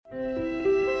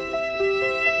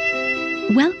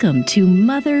Welcome to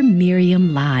Mother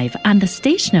Miriam Live on the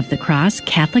Station of the Cross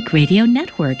Catholic Radio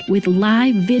Network with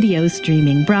live video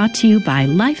streaming brought to you by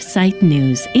LifeSite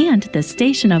News and the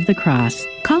Station of the Cross.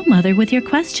 Call Mother with your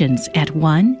questions at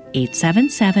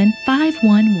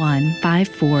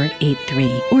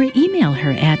 1-877-511-5483 or email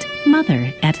her at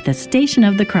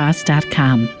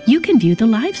mother@thestationofthecross.com. You can view the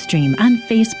live stream on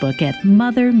Facebook at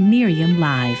Mother Miriam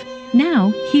Live.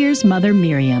 Now, here's Mother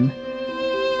Miriam.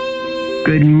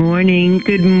 Good morning,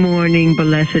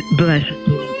 blessed.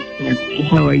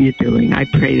 How are you doing? I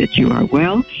pray that you are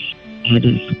well. It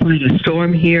is quite a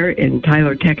storm here in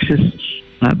Tyler, Texas,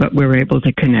 but we're able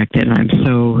to connect, and I'm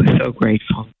so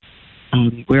grateful.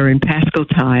 We're in Paschal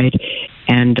Tide,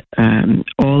 and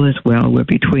all is well. We're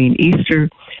between Easter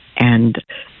and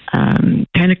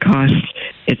Pentecost.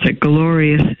 It's a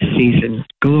glorious season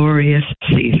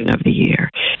of the year,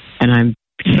 and I'm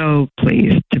so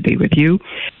pleased to be with you.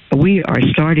 We are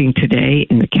starting today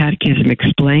in the Catechism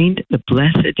Explained, the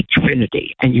Blessed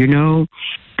Trinity. And you know,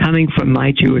 coming from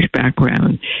my Jewish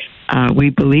background,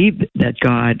 we believe that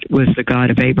God was the God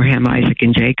of Abraham, Isaac,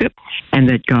 and Jacob, and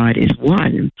that God is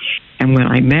one. And when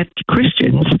I met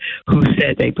Christians who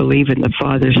said they believe in the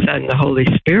Father, Son, and the Holy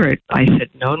Spirit, I said,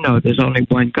 no, there's only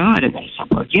one God. And they said,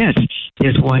 well, yes,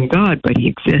 there's one God, but he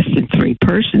exists in three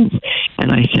persons.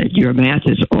 And I said, your math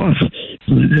is off.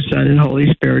 The Son and Holy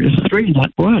Spirit is three,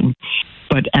 not one.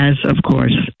 But as, of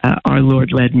course, our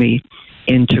Lord led me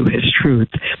into his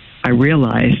truth, I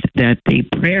realized that the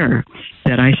prayer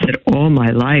that I said all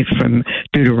my life from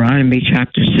Deuteronomy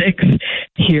chapter 6,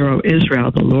 Hear, O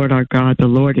Israel, the Lord our God, the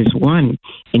Lord is one.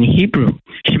 In Hebrew,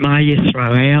 Shema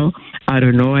Yisrael,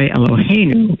 Adonai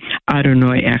Eloheinu,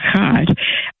 Adonai Echad.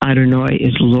 Adonai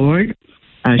is Lord.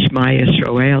 Shema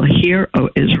Yisrael, Hear, O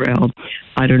Israel,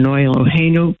 Adonai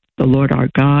Eloheinu, the Lord our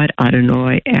God,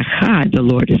 Adonai Echad, the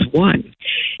Lord is one.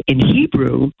 In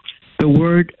Hebrew, the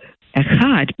word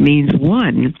Echad means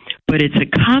one, but it's a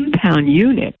compound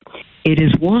unit. It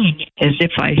is one as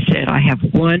if I said I have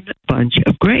one bunch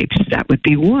of grapes. That would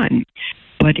be one.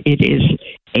 But it is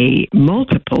a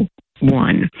multiple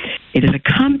one. It is a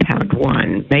compound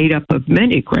one made up of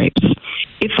many grapes.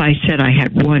 If I said I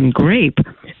had one grape,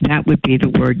 that would be the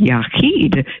word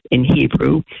Yachid in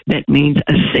Hebrew. That means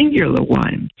a singular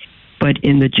one. But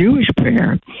in the Jewish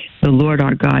prayer, the Lord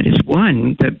our God is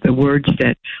one. The words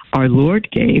that our Lord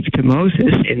gave to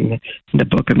Moses in the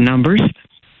book of Numbers,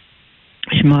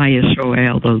 Shema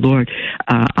Yisrael, the Lord,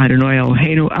 Adonai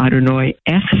Eloheinu, Adonai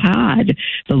Echad,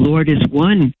 the Lord is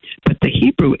one. But the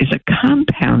Hebrew is a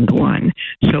compound one.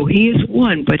 So he is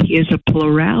one, but he is a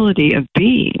plurality of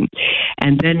being.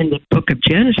 And then in the book of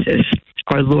Genesis,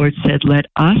 our Lord said, let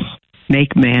us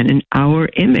make man in our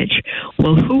image.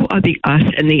 Well, who are the us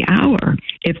and the our?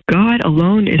 If God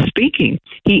alone is speaking,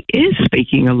 he is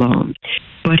speaking alone.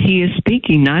 But he is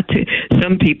speaking not to,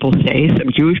 some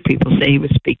Jewish people say he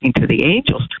was speaking to the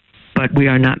angels, but we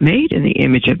are not made in the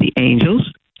image of the angels,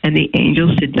 and the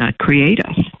angels did not create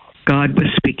us. God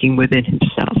was speaking within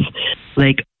himself.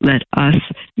 Like, let us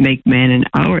make man in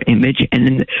our image.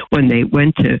 And when they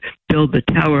went to build the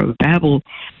Tower of Babel,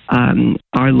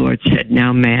 our Lord said,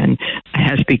 now man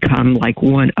has become like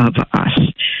one of us.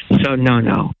 So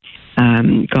no.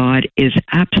 God is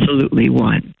absolutely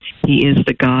one. He is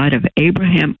the God of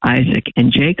Abraham, Isaac,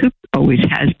 and Jacob, always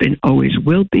has been, always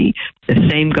will be, the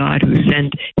same God who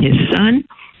sent his Son,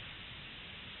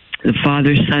 the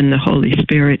Father, Son, the Holy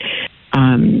Spirit.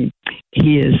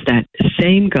 He is that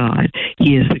same God.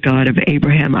 He is the God of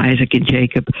Abraham, Isaac, and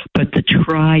Jacob, but the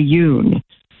triune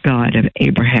God of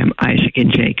Abraham, Isaac,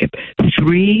 and Jacob.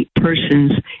 Three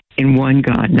persons in one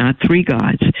God, not three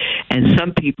gods. And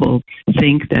some people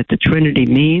think that the Trinity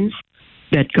means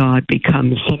that God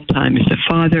becomes sometimes the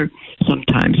Father,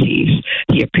 sometimes he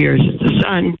appears as the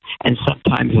Son, and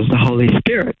sometimes as the Holy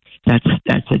Spirit. That's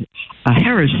a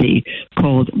heresy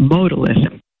called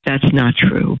modalism. That's not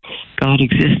true. God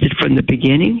existed from the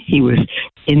beginning.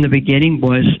 In the beginning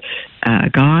was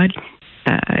God.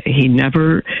 He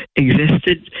never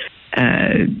existed.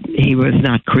 He was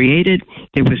not created.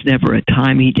 There was never a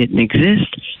time he didn't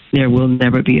exist. There will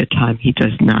never be a time he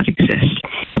does not exist.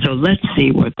 So let's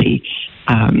see what the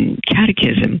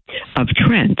Catechism of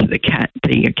Trent, the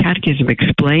Catechism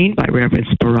Explained by Reverend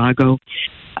Sparago,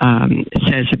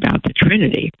 says about the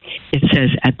Trinity. It says,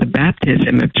 at the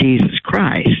baptism of Jesus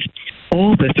Christ,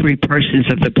 all the three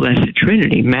persons of the Blessed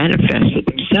Trinity manifested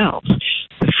themselves.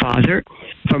 The Father,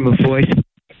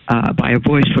 by a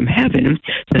voice from heaven,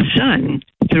 the Son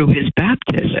through his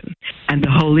baptism, and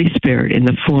the Holy Spirit in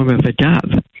the form of a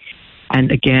dove. And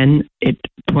again, it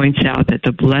points out that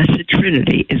the Blessed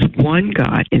Trinity is one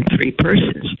God in three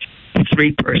persons. The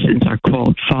three persons are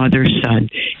called Father, Son,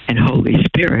 and Holy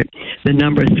Spirit, the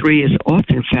number three is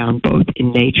often found both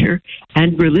in nature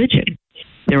and religion.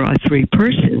 There are three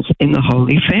persons in the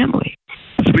Holy Family,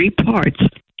 three parts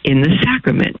in the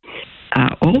sacrament,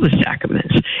 all the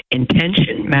sacraments,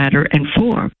 intention, matter, and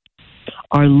form.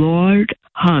 Our Lord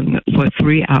hung for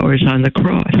 3 hours on the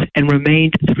cross and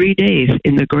remained 3 days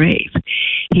in the grave.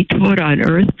 He taught on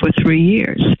earth for 3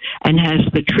 years and has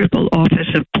the triple office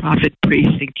of prophet,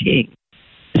 priest, and king.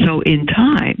 So in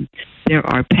time, there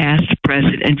are past,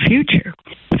 present, and future,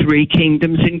 three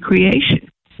kingdoms in creation,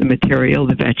 the material,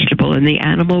 the vegetable, and the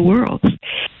animal worlds.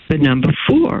 The number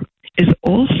 4 is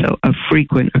also of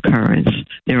frequent occurrence.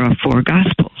 There are 4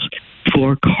 gospels,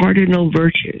 4 cardinal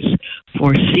virtues,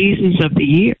 4 seasons of the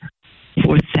year,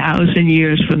 4,000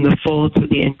 years from the fall to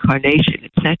the incarnation,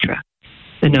 etc.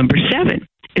 The number 7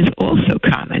 is also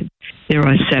common. There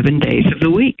are 7 days of the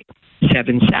week,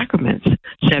 7 sacraments,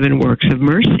 7 works of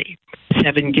mercy,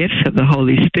 7 gifts of the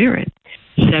Holy Spirit,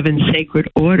 7 sacred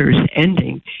orders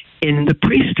ending in the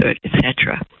priesthood,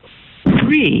 etc.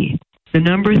 3, the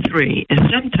number 3 is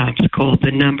sometimes called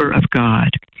the number of God.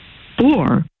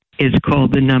 4 is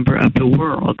called the number of the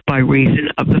world by reason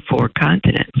of the 4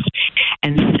 continents.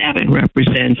 And 7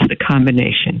 represents the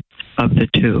combination of the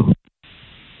 2.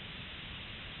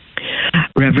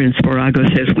 Reverend Sparago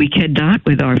says, we cannot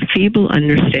with our feeble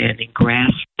understanding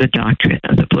grasp the doctrine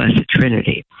of the Blessed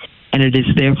Trinity, and it is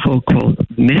therefore called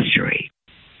mystery.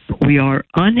 We are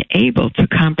unable to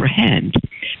comprehend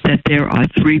that there are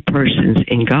 3 persons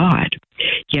in God,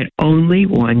 yet only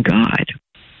one God.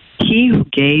 He who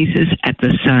gazes at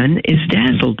the sun is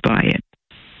dazzled by it.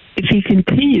 If he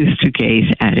continues to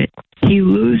gaze at it, he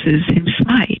loses his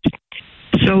sight.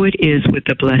 So it is with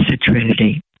the Blessed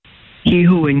Trinity. He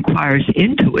who inquires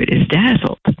into it is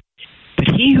dazzled, but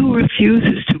he who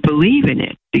refuses to believe in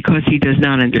it because he does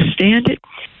not understand it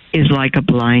is like a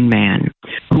blind man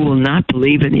who will not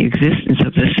believe in the existence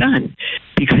of the sun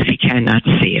because he cannot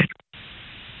see it.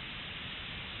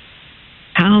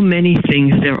 How many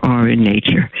things there are in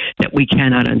nature that we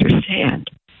cannot understand.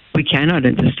 We cannot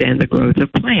understand the growth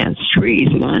of plants, trees,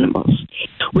 and animals.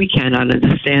 We cannot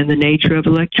understand the nature of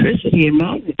electricity and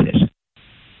magnetism.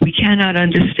 We cannot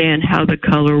understand how the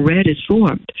color red is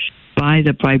formed by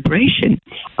the vibration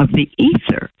of the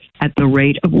ether at the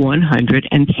rate of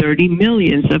 130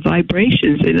 millions of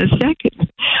vibrations in a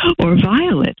second, or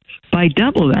violet by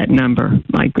double that number,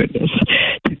 my goodness.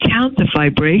 To count the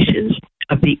vibrations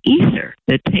of the ether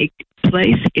that take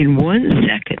place in 1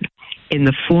 second in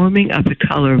the forming of the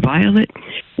color violet,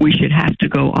 we should have to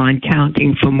go on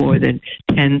counting for more than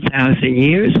 10,000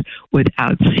 years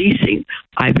without ceasing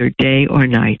either day or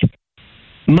night.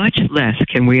 Much less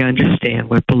can we understand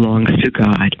what belongs to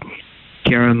God.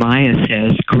 Jeremiah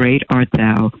says, great art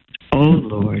thou, O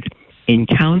Lord, in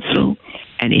counsel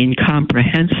and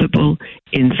incomprehensible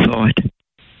in thought.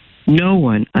 No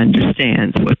one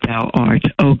understands what thou art,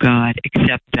 O God,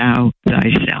 except thou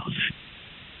thyself.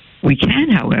 We can,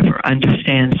 however,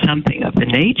 understand something of the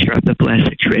nature of the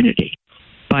Blessed Trinity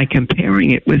by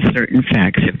comparing it with certain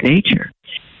facts of nature,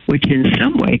 which in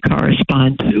some way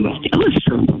correspond to and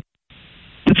illustrate.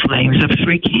 The flames of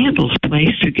 3 candles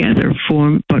placed together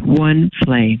form but one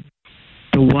flame.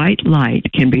 The white light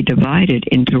can be divided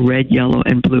into red, yellow,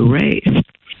 and blue rays,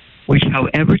 which,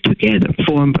 however, together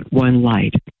form but one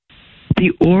light.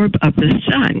 The orb of the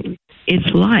sun, its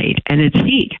light, and its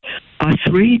heat are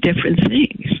 3 different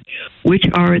things, which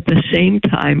are at the same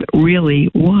time really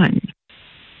one.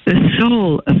 The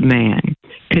soul of man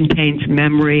contains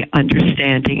memory,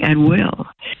 understanding, and will,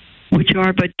 which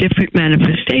are but different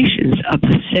manifestations of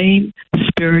the same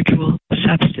spiritual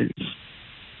substance.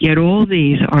 Yet all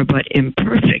these are but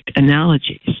imperfect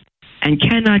analogies and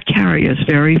cannot carry us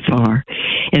very far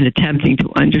in attempting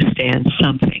to understand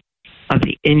something of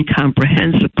the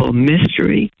incomprehensible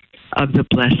mystery of the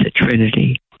Blessed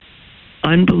Trinity.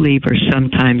 Unbelievers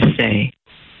sometimes say,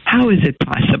 how is it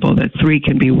possible that 3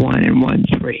 can be 1 and 1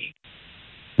 3?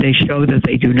 They show that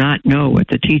they do not know what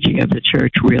the teaching of the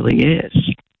Church really is.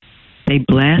 They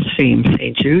blaspheme,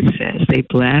 St. Jude says, they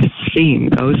blaspheme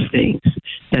those things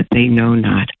that they know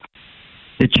not.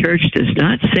 The Church does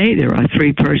not say there are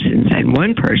 3 persons and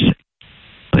 1 person,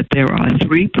 but there are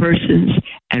 3 persons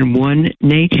and 1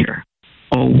 nature,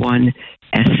 or 1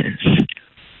 essence.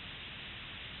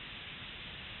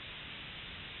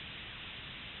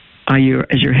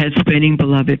 Is your head spinning,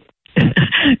 beloved?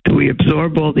 Do we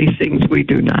absorb all these things? We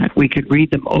do not. We could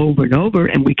read them over and over,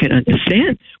 and we can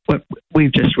understand what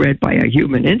we've just read by a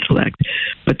human intellect.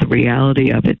 But the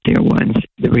reality of it, dear ones,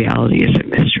 the reality is a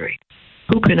mystery.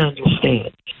 Who can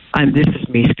understand? This is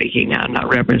me speaking now, not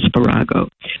Reverend Sparago.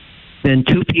 then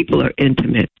two people are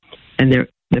intimate, and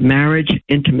the marriage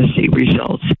intimacy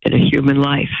results in a human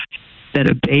life, that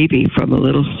a baby from a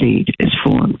little seed is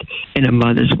formed in a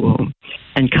mother's womb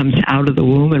and comes out of the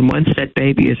womb. And once that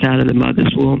baby is out of the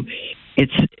mother's womb,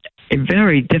 it's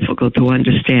very difficult to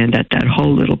understand that that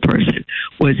whole little person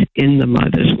was in the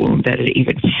mother's womb, that it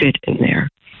even fit in there.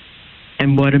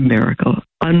 And what a miracle.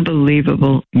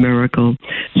 Unbelievable miracle.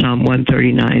 Psalm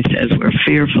 139 says we're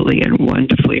fearfully and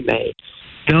wonderfully made.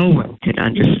 No one can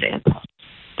understand that.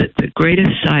 The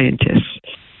greatest scientists,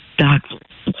 doctors,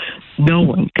 no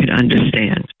one could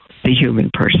understand the human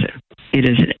person. It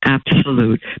is an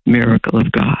absolute miracle of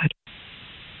God.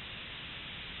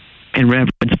 And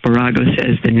Reverend Sparago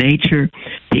says the nature,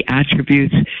 the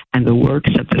attributes, and the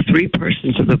works of the three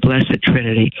persons of the Blessed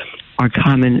Trinity are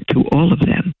common to all of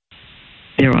them.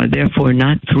 There are therefore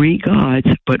not three gods,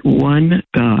 but one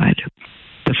God.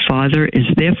 The Father is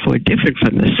therefore different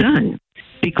from the Son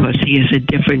because he is a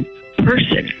different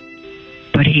person,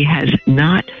 but he has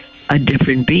not a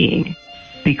different being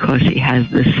because he has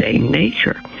the same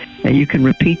nature. And you can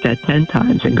repeat that 10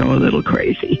 times and go a little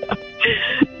crazy.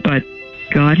 But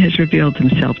God has revealed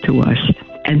himself to us,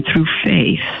 and through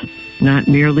faith, not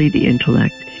merely the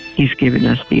intellect, he's given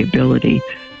us the ability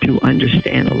to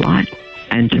understand a lot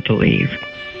and to believe.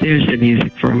 There's the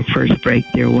music from first break,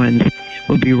 dear ones.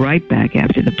 We'll be right back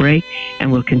after the break,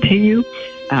 and we'll continue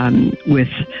with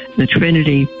the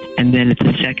Trinity, and then at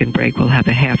the second break, we'll have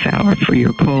a half hour for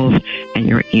your calls and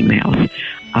your emails.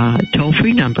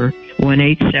 Toll-free number,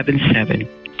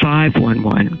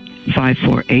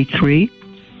 1-877-511-5483,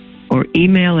 or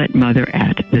email at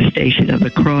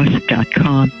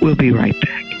mother@thestationofthecross.com. We'll be right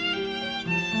back.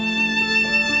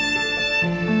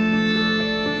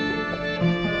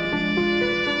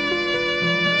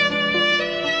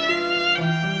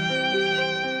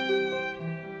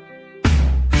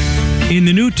 In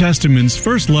the New Testament's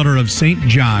first letter of St.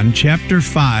 John, chapter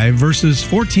 5, verses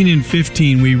 14 and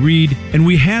 15, we read, "And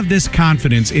we have this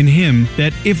confidence in him,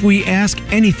 that if we ask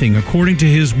anything according to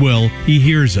his will, he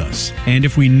hears us. And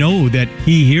if we know that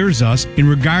he hears us in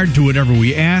regard to whatever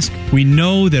we ask, we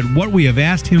know that what we have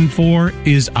asked him for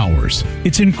is ours."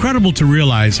 It's incredible to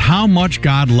realize how much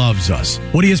God loves us,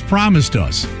 what he has promised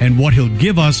us, and what he'll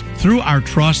give us through our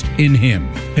trust in him.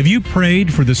 Have you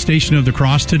prayed for the Station of the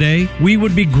Cross today? We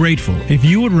would be grateful if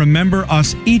you would remember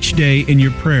us each day in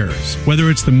your prayers, whether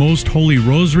it's the Most Holy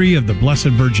Rosary of the Blessed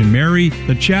Virgin Mary,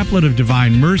 the Chaplet of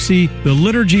Divine Mercy, the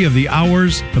Liturgy of the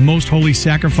Hours, the Most Holy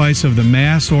Sacrifice of the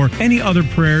Mass, or any other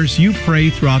prayers you pray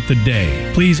throughout the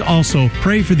day. Please also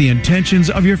pray for the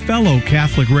intentions of your fellow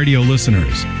Catholic radio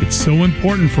listeners. It's so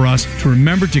important for us to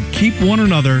remember to keep one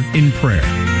another in prayer.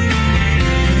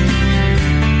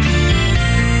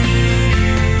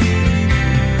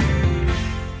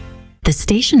 The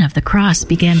Station of the Cross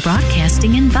began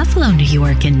broadcasting in Buffalo, New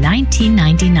York in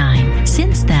 1999.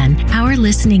 Since then, our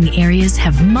listening areas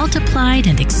have multiplied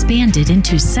and expanded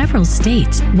into several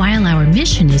states. While our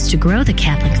mission is to grow the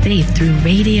Catholic faith through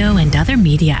radio and other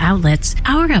media outlets,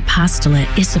 our apostolate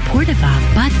is supportive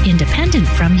of but independent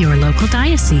from your local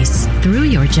diocese. Through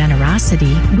your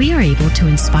generosity, we are able to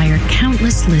inspire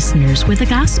countless listeners with the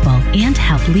gospel and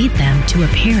help lead them to a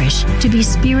parish to be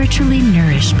spiritually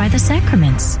nourished by the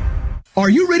sacraments. Are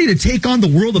you ready to take on the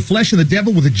world, the flesh, and the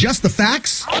devil with just the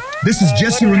facts? This is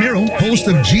Jesse Romero, host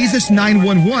of Jesus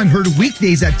 911, heard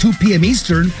weekdays at 2 p.m.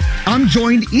 Eastern. I'm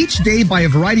joined each day by a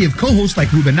variety of co-hosts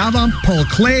like Ruben Nava, Paul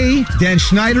Clay, Dan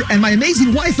Schneider, and my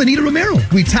amazing wife, Anita Romero.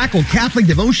 We tackle Catholic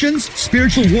devotions,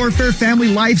 spiritual warfare, family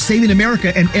life, saving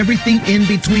America, and everything in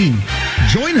between.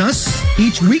 Join us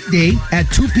each weekday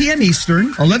at 2 p.m.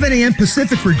 Eastern, 11 a.m.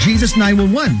 Pacific for Jesus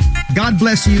 911. God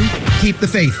bless you. Keep the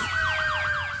faith.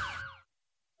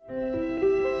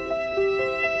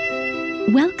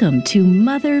 Welcome to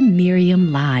Mother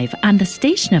Miriam Live on the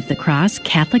Station of the Cross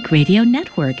Catholic Radio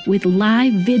Network, with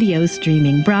live video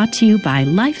streaming brought to you by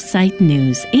LifeSite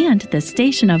News and the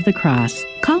Station of the Cross.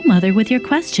 Call Mother with your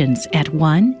questions at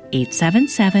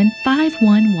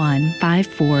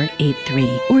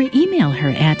 1-877-511-5483 or email her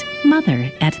at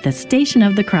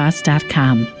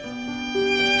mother@thestationofthecross.com.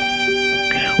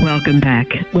 Welcome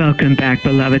back,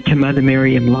 beloved, to Mother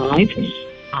Miriam Live.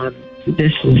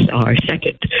 This is our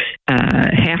second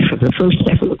first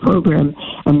half of the program,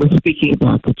 and we're speaking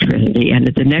about the Trinity. And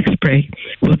at the next break,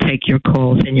 we'll take your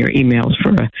calls and your emails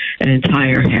for an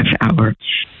entire half hour.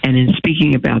 And in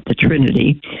speaking about the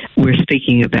Trinity, we're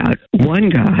speaking about one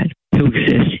God who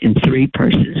exists in three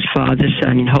persons, Father,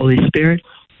 Son, and Holy Spirit,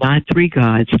 not three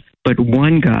gods, but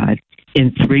one God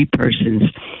in three persons.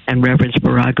 And Reverend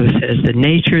Sparago says the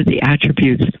nature, the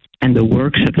attributes, and the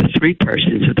works of the three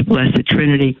persons of the Blessed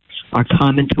Trinity are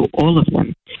common to all of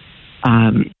them.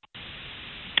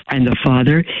 And the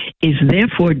Father is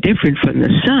therefore different from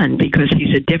the Son because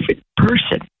he's a different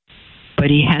person. But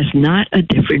he has not a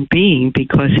different being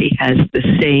because he has the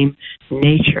same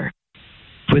nature.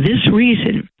 For this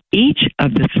reason, each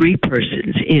of the three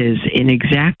persons is, in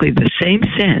exactly the same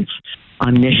sense,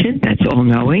 omniscient, that's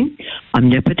all-knowing,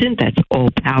 omnipotent, that's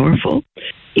all-powerful,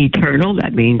 eternal,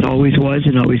 that means always was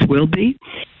and always will be,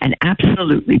 and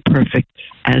absolutely perfect,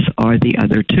 as are the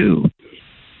other two.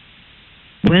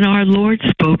 When our Lord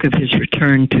spoke of his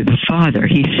return to the Father,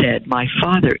 he said, "My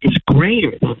Father is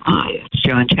greater than I." That's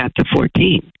John chapter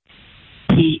 14.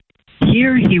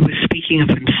 Here he was speaking of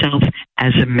himself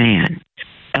as a man,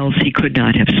 else he could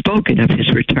not have spoken of his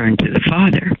return to the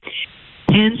Father.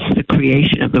 Hence, the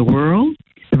creation of the world,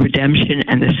 the redemption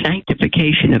and the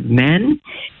sanctification of men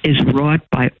is wrought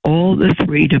by all the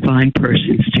three divine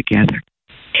persons together.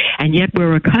 And yet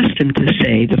we're accustomed to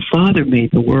say the Father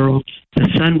made the world, the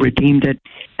Son redeemed it,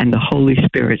 and the Holy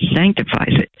Spirit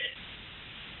sanctifies it.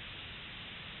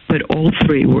 But all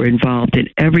three were involved in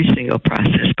every single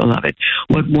process, beloved.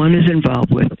 What one is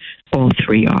involved with, all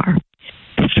three are.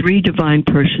 The three divine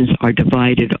persons are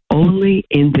divided only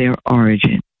in their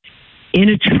origin. In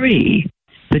a tree,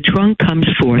 the trunk comes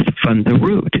forth from the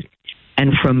root,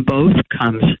 and from both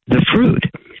comes the fruit.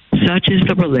 Such is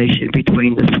the relation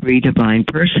between the three divine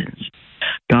persons.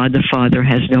 God the Father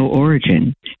has no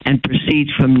origin and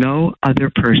proceeds from no other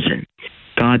person.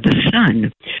 God the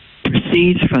Son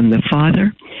proceeds from the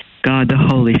Father. God the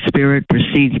Holy Spirit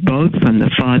proceeds both from the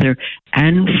Father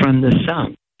and from the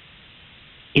Son.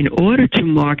 In order to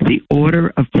mark the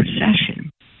order of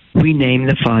procession, we name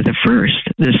the Father first,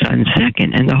 the Son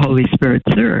second, and the Holy Spirit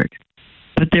third.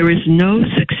 But there is no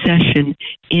succession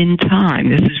in time.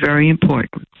 This is very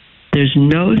important. There's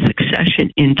no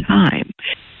succession in time.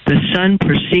 The Son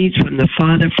proceeds from the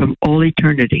Father from all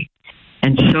eternity,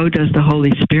 and so does the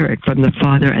Holy Spirit from the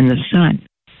Father and the Son.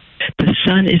 The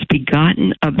Son is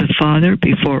begotten of the Father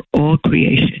before all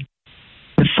creation.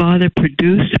 The Father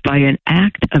produced by an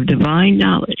act of divine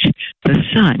knowledge the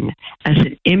Son as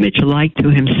an image like to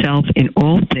himself in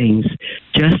all things,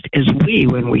 just as we,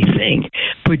 when we think,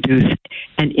 produce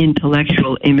an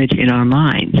intellectual image in our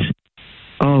minds.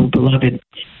 Oh, beloved,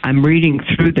 I'm reading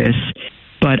through this,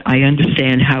 but I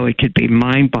understand how it could be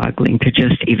mind-boggling to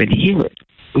just even hear it.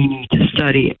 We need to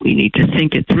study it. We need to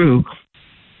think it through.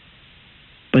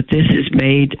 But this is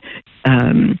made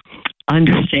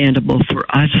understandable for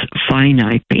us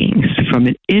finite beings from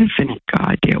an infinite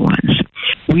God, dear ones.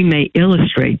 We may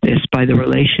illustrate this by the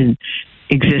relation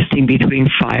existing between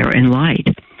fire and light.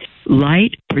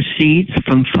 Light proceeds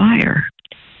from fire,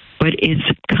 but it's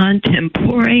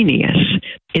contemporaneous.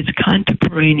 It's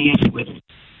contemporaneous with,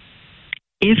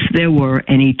 if there were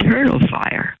an eternal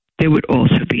fire, there would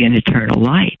also be an eternal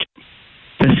light.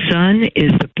 The Son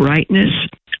is the brightness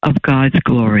of God's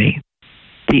glory,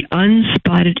 the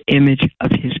unspotted image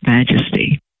of his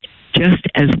majesty. Just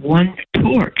as one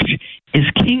torch is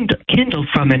kindled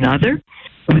from another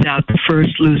without the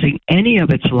first losing any of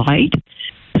its light,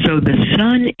 so the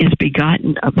Son is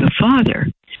begotten of the Father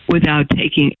without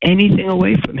taking anything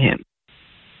away from him.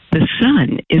 The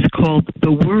Son is called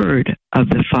the Word of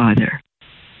the Father.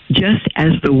 Just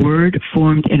as the Word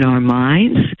formed in our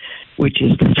minds, which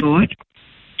is the thought,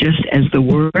 just as the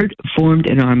Word formed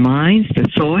in our minds, the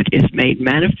thought is made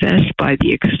manifest by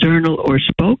the external or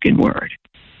spoken word.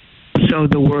 So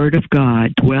the Word of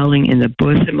God, dwelling in the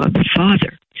bosom of the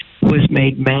Father, was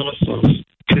made manifest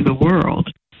to the world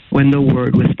when the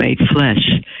Word was made flesh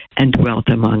and dwelt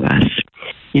among us.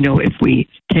 You know, if we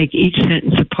take each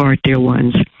sentence apart, dear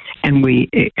ones, and we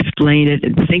explain it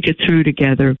and think it through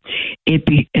together, it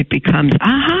becomes,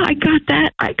 aha, I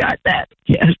got that.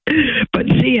 Yes. But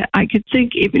see, I could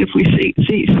think, even if we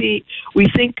see, we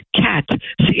think cat,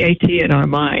 C-A-T, in our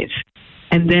minds,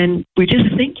 and then we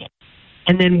just think it,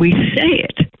 and then we say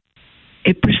it.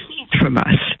 It proceeds from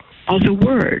us as a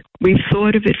word. We've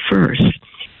thought of it first.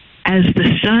 As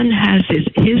the Son has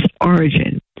his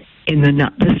origin in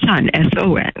the Son,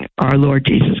 S-O-N, our Lord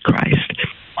Jesus Christ,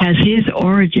 has his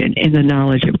origin in the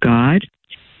knowledge of God,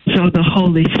 so the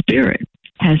Holy Spirit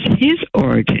has his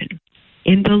origin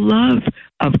in the love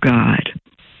of God.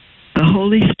 The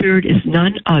Holy Spirit is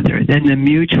none other than the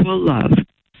mutual love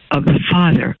of the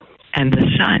Father and the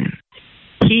Son.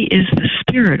 He is the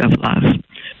Spirit of love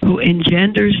who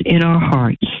engenders in our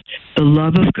hearts the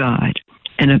love of God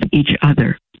and of each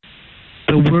other.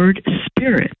 The word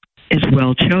Spirit is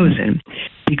well chosen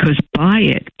because by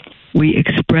it we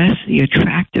express the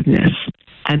attractiveness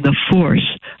and the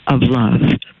force of love.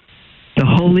 The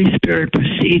Holy Spirit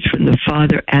proceeds from the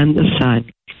Father and the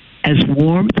Son as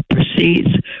warmth proceeds proceeds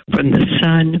from the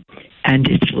sun and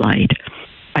its light.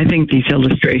 I think these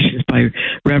illustrations by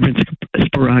Reverend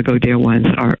Sparago, dear ones,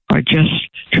 are just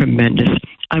tremendous.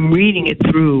 I'm reading it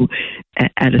through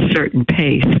at a certain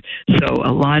pace, so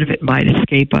a lot of it might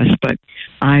escape us, but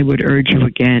I would urge you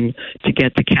again to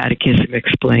get the Catechism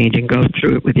explained and go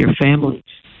through it with your family.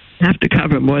 You have to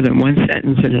cover more than one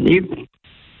sentence in an evening.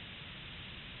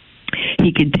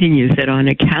 He continues that on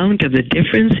account of the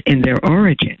difference in their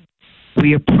origin,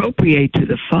 we appropriate to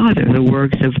the Father the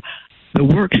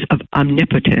works of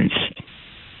omnipotence,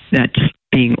 that's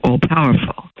being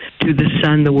all-powerful, to the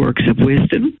Son the works of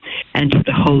wisdom, and to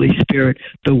the Holy Spirit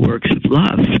the works of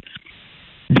love.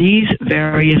 These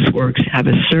various works have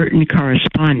a certain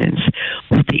correspondence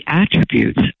with the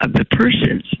attributes of the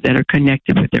persons that are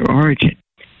connected with their origin.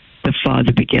 The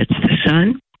Father begets the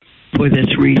Son. For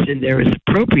this reason, there is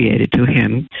appropriated to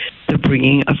him the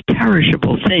bringing of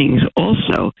perishable things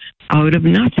also out of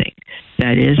nothing,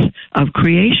 that is, of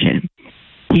creation.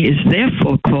 He is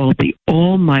therefore called the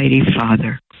Almighty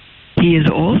Father. He is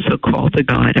also called the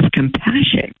God of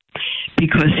compassion,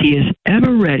 because he is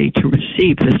ever ready to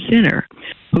receive the sinner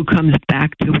who comes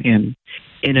back to him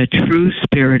in a true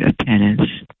spirit of penance.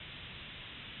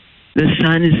 The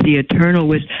Son is the eternal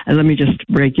wisdom. And let me just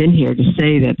break in here to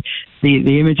say that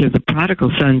the image of the prodigal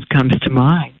son comes to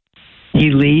mind. He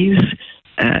leaves,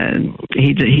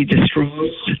 he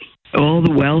destroys all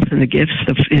the wealth and the gifts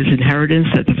of his inheritance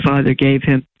that the Father gave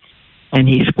him, and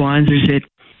he squanders it.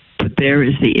 But there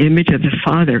is the image of the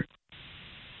Father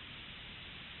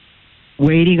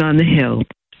waiting on the hill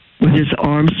with his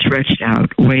arms stretched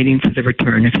out, waiting for the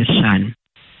return of his Son.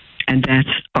 And that's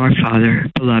our Father,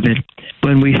 beloved,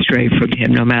 when we stray from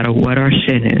him, no matter what our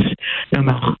sin is, no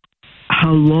matter how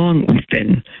long we've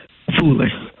been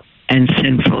foolish and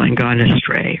sinful and gone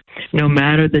astray, no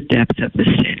matter the depth of the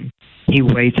sin, he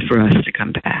waits for us to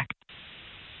come back.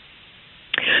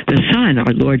 The Son,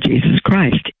 our Lord Jesus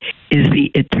Christ, is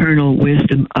the eternal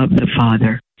wisdom of the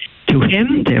Father. To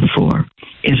him, therefore,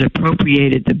 is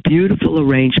appropriated the beautiful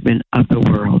arrangement of the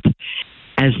world.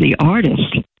 As the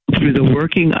artist, through the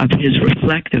working of his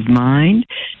reflective mind,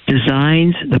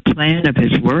 designs the plan of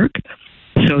his work,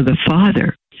 so the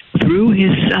Father, through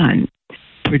his Son,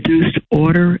 produced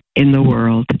order in the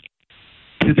world.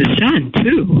 To the Son,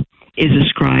 too, is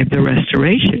ascribed the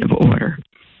restoration of order.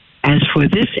 As for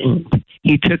this end,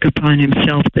 he took upon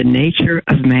himself the nature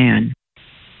of man.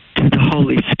 To the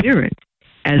Holy Spirit,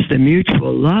 as the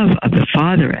mutual love of the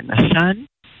Father and the Son,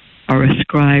 are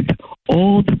ascribed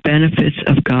all the benefits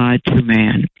of God to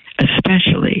man,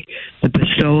 especially the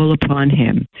bestowal upon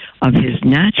him of his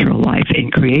natural life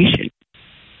in creation.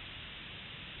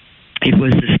 It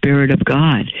was the Spirit of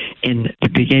God in the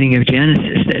beginning of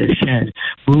Genesis that it said,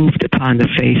 moved upon the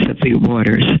face of the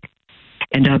waters,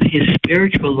 and of his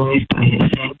spiritual life by his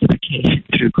sanctification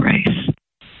through grace.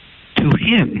 To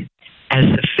him, as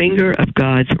the finger of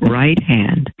God's right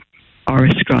hand, are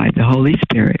ascribed the Holy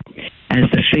Spirit. As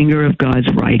the finger of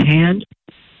God's right hand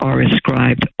are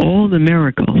ascribed all the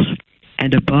miracles,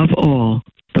 and above all,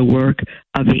 the work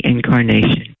of the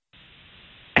Incarnation,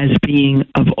 as being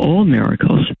of all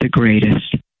miracles the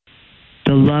greatest.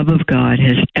 The love of God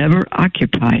has ever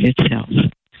occupied itself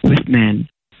with men,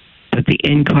 but the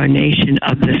incarnation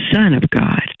of the Son of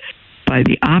God, by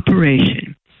the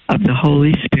operation of the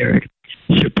Holy Spirit,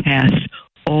 surpassed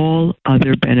all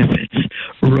other benefits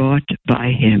wrought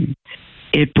by him.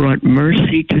 It brought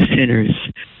mercy to sinners,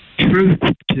 truth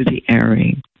to the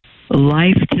erring,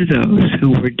 life to those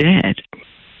who were dead,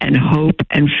 and hope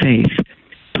and faith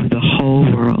to the whole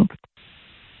world.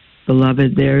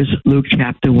 Beloved, there's Luke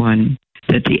chapter 1,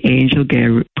 that the angel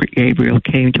Gabriel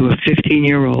came to a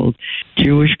 15-year-old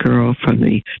Jewish girl from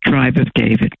the tribe of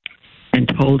David and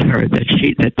told her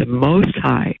that the Most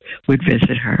High would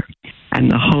visit her, and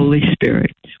the Holy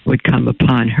Spirit would come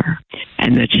upon her,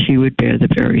 and that she would bear the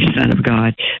very Son of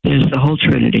God. There's the whole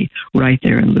Trinity right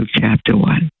there in Luke chapter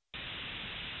 1.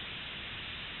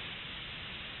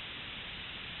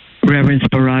 Reverend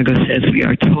Sparago says we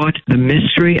are taught the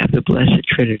mystery of the Blessed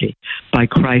Trinity by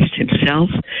Christ himself,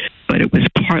 but it was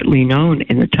partly known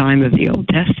in the time of the Old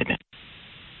Testament.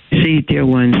 See, dear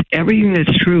ones, everything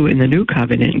that's true in the New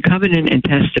Covenant and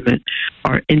Testament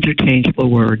are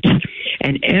interchangeable words.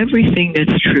 And everything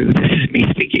that's true, this is me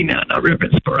speaking now, not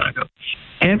Reverend Sparago,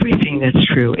 everything that's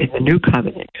true in the New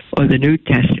Covenant or the New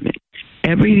Testament,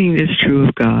 everything that's true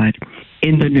of God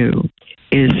in the New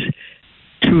is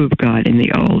true of God in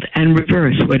the Old. And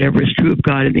reverse, whatever is true of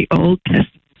God in the Old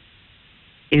Testament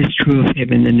is true of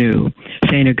him in the New.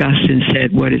 St. Augustine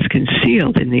said, what is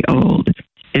concealed in the Old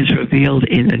is revealed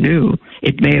in the New.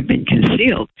 It may have been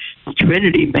concealed. The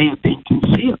Trinity may have been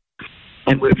concealed.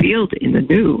 and revealed in the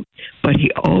new, but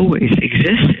he always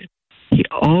existed. He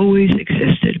always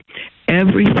existed.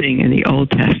 Everything in the Old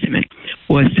Testament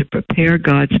was to prepare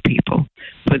God's people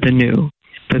for the new,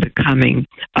 for the coming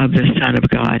of the Son of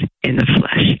God in the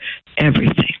flesh.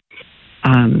 Everything.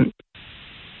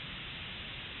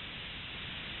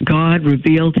 God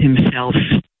revealed himself,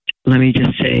 let me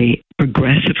just say,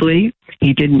 progressively.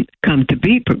 He didn't come to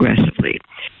be progressively,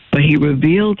 but he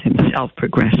revealed himself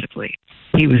progressively.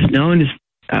 He was known as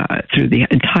through the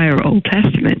entire Old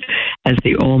Testament as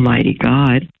the Almighty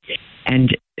God,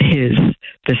 and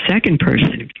the second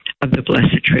person of the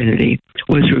Blessed Trinity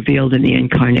was revealed in the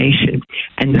Incarnation,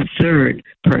 and the third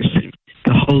person,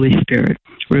 the Holy Spirit,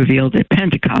 revealed at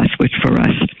Pentecost, which for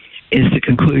us is the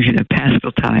conclusion of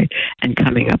Paschaltide and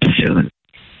coming up soon.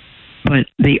 But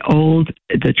the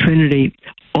Trinity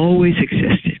always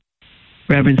existed.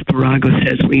 Reverend Sparago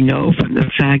says we know from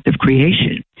the fact of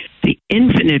creation the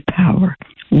infinite power,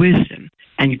 wisdom,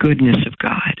 and goodness of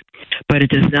God. But it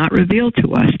does not reveal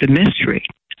to us the mystery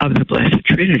of the Blessed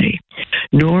Trinity,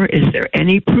 nor is there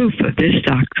any proof of this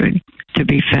doctrine to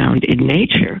be found in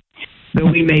nature, though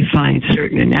we may find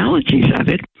certain analogies of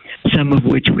it, some of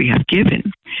which we have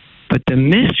given. But the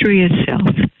mystery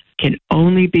itself can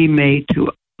only be made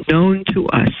known to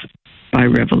us by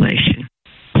revelation.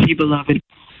 See, beloved,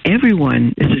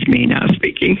 everyone, this is me now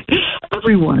speaking,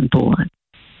 everyone born.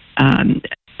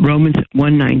 Romans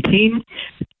 1:19,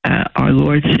 our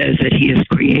Lord says that he has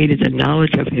created a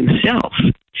knowledge of himself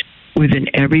within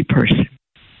every person,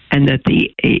 and that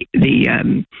the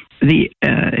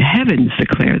heavens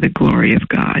declare the glory of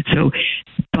God. So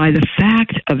by the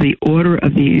fact of the order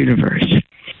of the universe,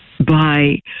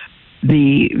 by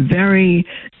the very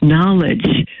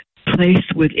knowledge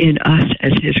placed within us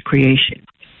as his creation,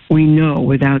 we know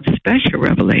without special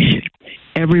revelation,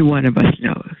 every one of us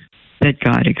knows that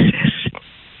God exists.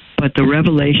 But the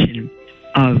revelation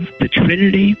of the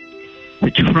Trinity,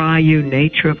 the triune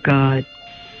nature of God,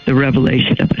 the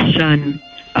revelation of the Son,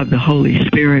 of the Holy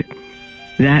Spirit,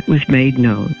 that was made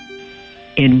known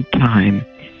in time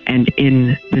and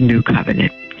in the New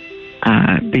Covenant,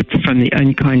 from the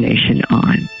Incarnation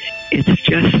on. It's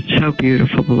just so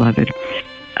beautiful, beloved,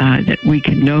 that we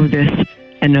can know this,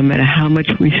 and no matter how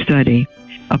much we study,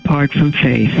 apart from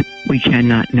faith, we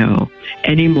cannot know.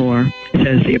 Anymore,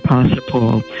 says the Apostle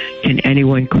Paul, can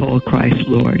anyone call Christ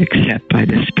Lord except by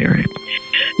the Spirit.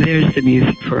 There's the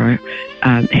music for our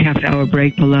half-hour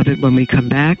break, beloved. When we come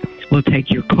back, we'll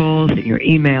take your calls and your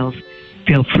emails.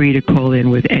 Feel free to call in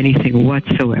with anything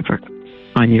whatsoever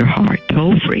on your heart.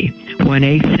 Toll free,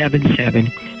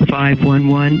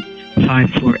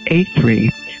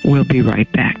 1-877-511-5483. We'll be right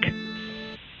back.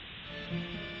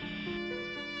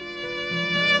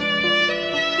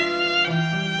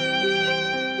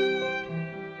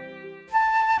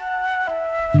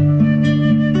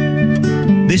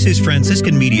 This is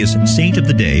Franciscan Media's Saint of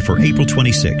the Day for April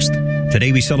 26th.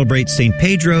 Today we celebrate St.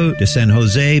 Pedro de San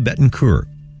Jose Betancourt.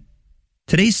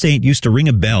 Today's saint used to ring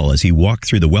a bell as he walked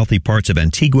through the wealthy parts of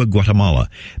Antigua, Guatemala,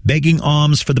 begging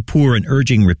alms for the poor and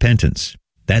urging repentance.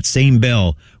 That same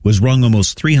bell was rung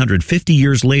almost 350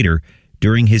 years later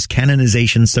during his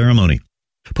canonization ceremony.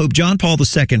 Pope John Paul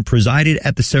II presided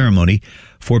at the ceremony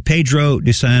for Pedro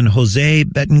de San Jose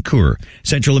Betancourt,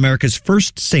 Central America's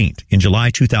first saint, in July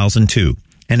 2002.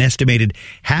 An estimated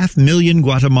 500,000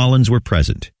 Guatemalans were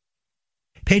present.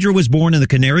 Pedro was born in the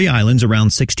Canary Islands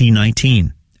around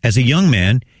 1619. As a young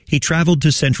man, he traveled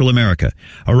to Central America,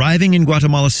 arriving in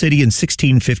Guatemala City in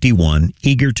 1651,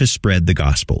 eager to spread the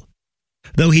gospel.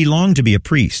 Though he longed to be a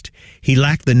priest, he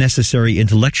lacked the necessary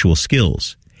intellectual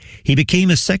skills. He became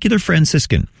a secular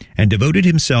Franciscan and devoted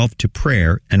himself to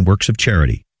prayer and works of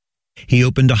charity. He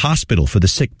opened a hospital for the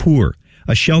sick poor,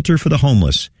 a shelter for the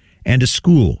homeless, and a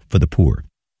school for the poor.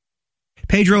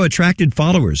 Pedro attracted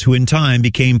followers who in time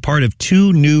became part of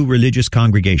two new religious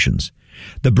congregations,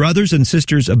 the Brothers and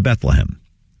Sisters of Bethlehem.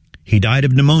 He died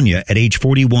of pneumonia at age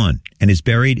 41 and is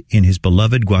buried in his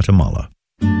beloved Guatemala.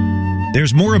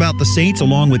 There's more about the saints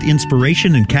along with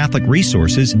inspiration and Catholic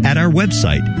resources at our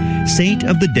website,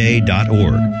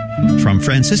 saintoftheday.org. From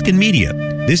Franciscan Media,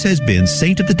 this has been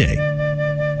Saint of the Day.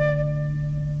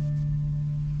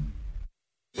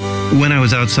 When I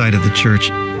was outside of the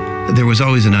church, there was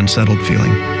always an unsettled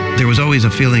feeling. There was always a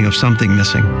feeling of something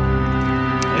missing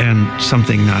and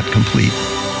something not complete.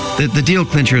 The deal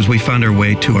clincher is we found our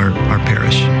way to our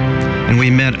parish, and we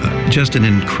met just an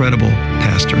incredible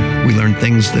pastor. We learned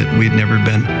things that we'd never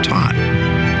been taught.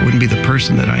 I wouldn't be the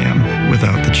person that I am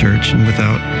without the church and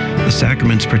without the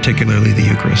sacraments, particularly the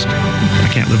Eucharist. I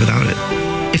can't live without it.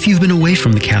 If you've been away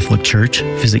from the Catholic Church,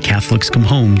 visit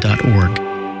CatholicsComeHome.org.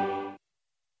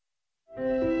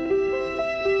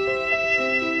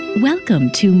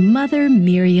 Welcome to Mother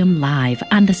Miriam Live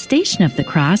on the Station of the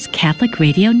Cross Catholic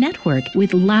Radio Network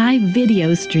with live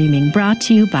video streaming brought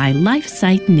to you by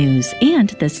LifeSite News and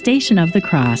the Station of the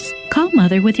Cross. Call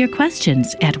Mother with your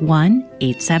questions at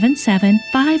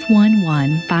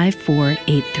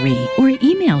 1-877-511-5483 or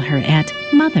email her at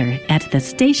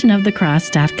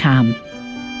mother@thestationofthecross.com.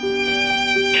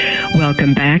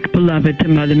 Welcome back, beloved, to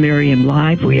Mother Miriam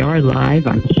Live. We are live.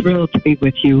 I'm thrilled to be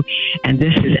with you. And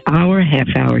this is our half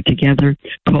hour together.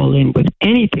 Call in with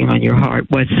anything on your heart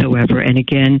whatsoever. And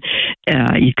again,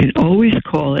 you can always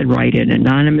call and write in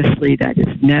anonymously. That is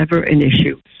never an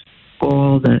issue.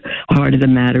 All the heart of the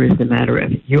matter is the matter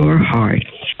of your heart.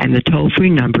 And the toll-free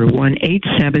number,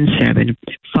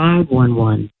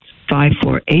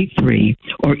 1-877-511-5483,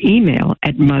 or email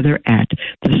at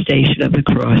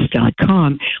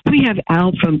mother@thestationofthecross.com. We have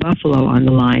Al from Buffalo on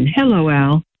the line. Hello,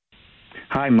 Al.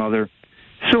 Hi, Mother.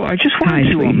 So I just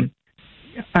wanted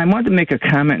I wanted to make a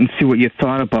comment and see what you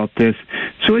thought about this.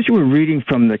 So as you were reading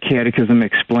from the Catechism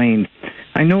Explained,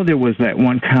 I know there was that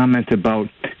one comment about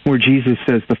where Jesus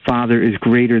says the Father is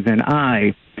greater than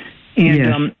I. And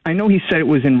yes. I know he said it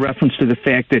was in reference to the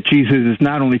fact that Jesus is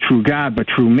not only true God, but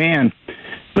true man.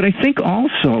 But I think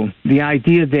also the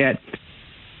idea that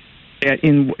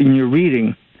in your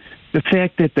reading, the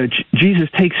fact that Jesus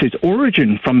takes his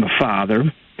origin from the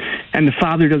Father, and the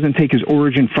Father doesn't take his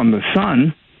origin from the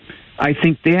Son, I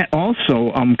think that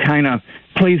also kind of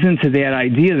plays into that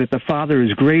idea that the Father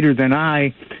is greater than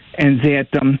I, and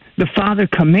that the Father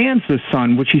commands the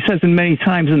Son, which he says in many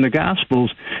times in the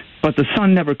Gospels, but the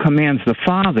Son never commands the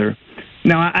Father.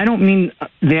 Now, I don't mean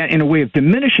that in a way of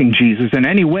diminishing Jesus in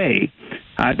any way.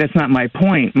 That's not my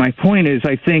point. My point is,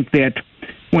 I think that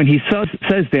when he says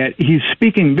that, he's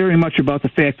speaking very much about the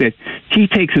fact that he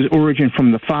takes his origin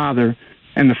from the Father,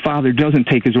 and the Father doesn't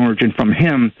take his origin from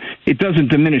him. It doesn't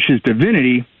diminish his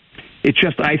divinity. It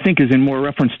just, I think, is in more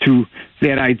reference to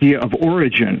that idea of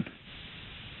origin.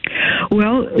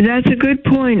 Well, that's a good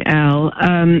point, Al,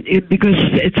 because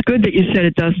it's good that you said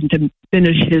it doesn't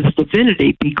diminish his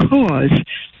divinity, because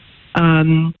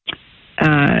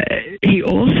he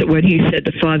also, when he said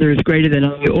the Father is greater than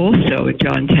I, also in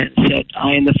John 10 said,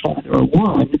 I and the Father are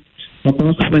one. And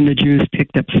that's when the Jews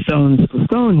picked up stones to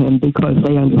stone him, because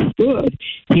they understood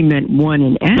he meant one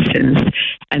in essence,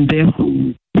 and therefore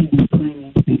he was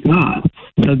claiming to be God.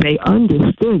 So they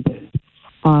understood this.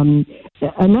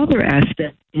 Another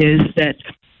aspect is that,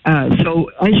 so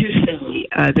as you say,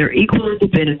 they're equal in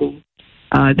divinity,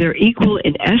 they're equal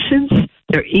in essence,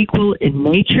 they're equal in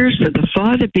nature. So the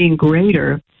Father being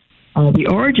greater, the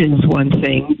origin is one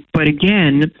thing, but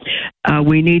again,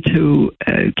 we need to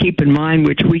keep in mind,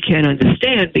 which we can't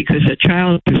understand, because a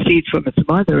child proceeds from its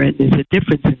mother, and there's a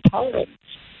difference in time.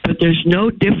 But there's no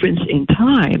difference in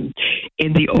time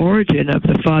in the origin of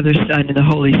the Father, Son, and the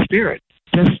Holy Spirit.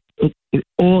 Just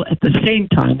all at the same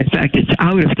time. In fact, it's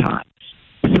out of time.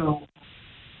 So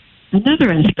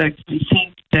another aspect I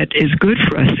think that is good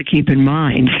for us to keep in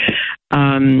mind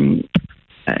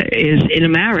is in a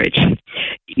marriage,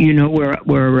 you know, where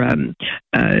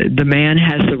the man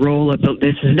has the role of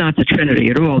this is not the Trinity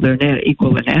at all. They're not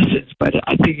equal in essence, but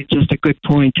I think it's just a good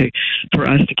point for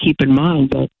us to keep in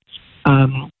mind that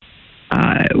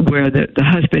where the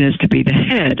husband is to be the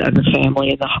head of the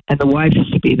family, and the wife is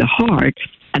to be the heart,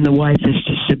 and the wife is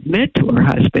to submit to her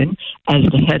husband as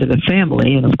the head of the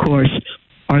family. And of course,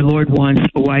 our Lord wants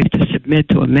a wife to submit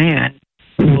to a man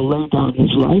who will lay down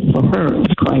his life for her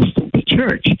as Christ in the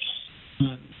church.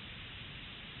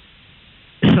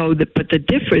 But the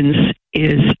difference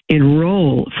is in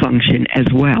role function as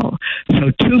well.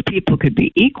 So two people could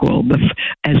be equal, but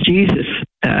as Jesus,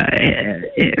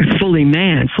 fully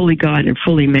man, fully God, and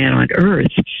fully man on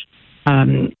earth,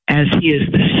 as he is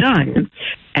the Son,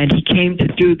 and he came to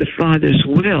do the Father's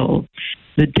will.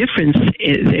 The difference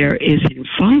there is in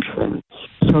function.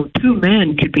 So two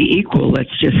men could be equal,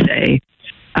 let's just say.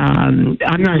 I'm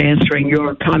not answering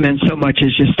your comments so much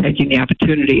as just taking the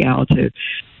opportunity, Al, to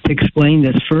explain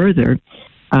this further.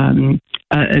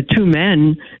 Two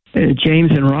men,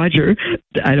 James and Roger,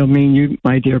 I don't mean you,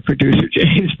 my dear producer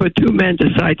James, but two men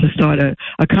decide to start a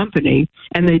company,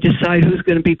 and they decide who's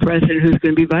going to be president, who's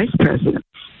going to be vice president.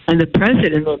 And the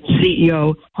president or the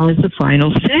CEO has the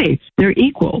final say. They're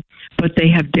equal, but they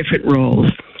have different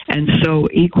roles. And so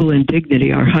equal in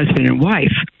dignity are husband and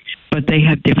wife, but they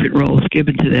have different roles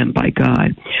given to them by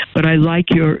God. But I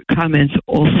like your comments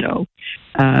also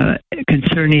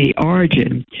concerning the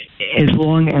origin, as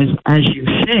long as you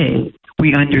say,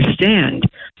 we understand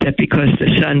that because the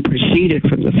Son proceeded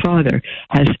from the Father,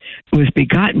 was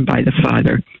begotten by the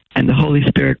Father, and the Holy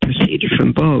Spirit proceeded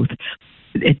from both,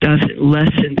 it doesn't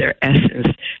lessen their essence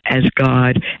as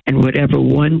God, and whatever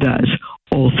one does,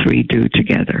 all three do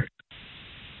together.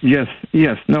 Yes.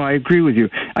 No, I agree with you.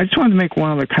 I just wanted to make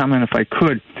one other comment, if I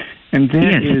could, and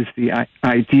that is the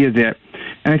idea that,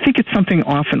 and I think it's something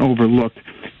often overlooked,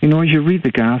 as you read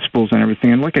the Gospels and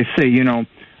everything, and like I say,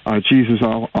 Jesus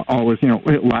always,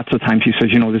 lots of times he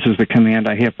says, this is the command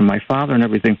I have from my Father and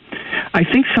everything. I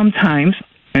think sometimes,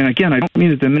 and again, I don't mean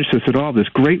to diminish this at all, this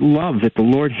great love that the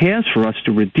Lord has for us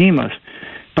to redeem us,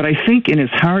 but I think in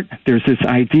his heart there's this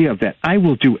idea of that I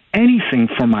will do anything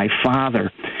for my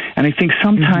Father. And I think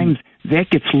sometimes that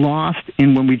gets lost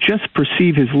in when we just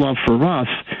perceive his love for us,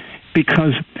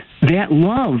 because that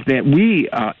love that we,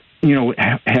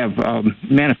 have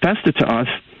manifested to us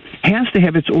has to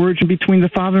have its origin between the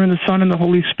Father and the Son and the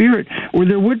Holy Spirit, or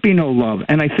there would be no love.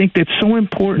 And I think that's so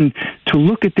important to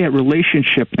look at that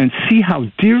relationship and see how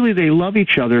dearly they love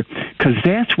each other, because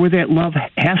that's where that love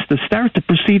has to start to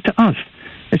proceed to us.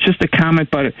 It's just a comment,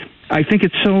 but I think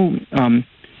it's so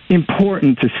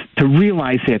important to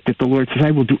realize that the Lord says,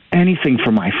 I will do anything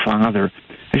for my Father.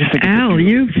 I just think Al,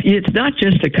 it's not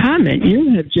just a comment.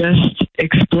 You have just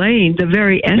explained the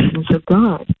very essence of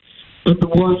God. And the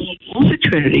one he is a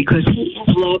Trinity, because he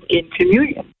is love in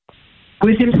communion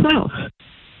with himself.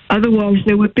 Otherwise,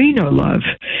 there would be no love.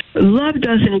 Love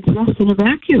doesn't exist in a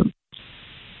vacuum.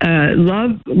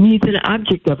 Love needs an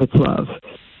object of its love.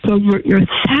 So you're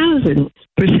 1,000%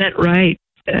 right,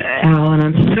 Al, and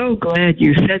I'm so glad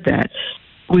you said that.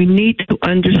 We need to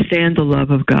understand the love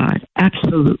of God.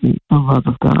 Absolutely, the love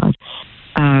of God.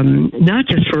 Not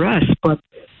just for us, but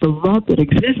the love that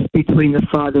exists between the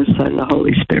Father, Son, and the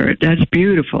Holy Spirit. That's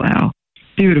beautiful, Al.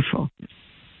 Beautiful.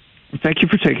 Thank you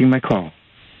for taking my call.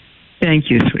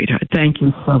 Thank you, sweetheart. Thank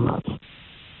you so much.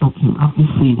 Okay, let me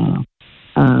see now.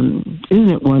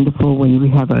 Isn't it wonderful when we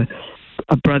have a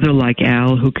brother like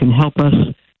Al who can help us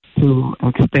to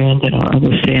expand in our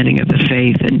understanding of the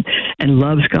faith and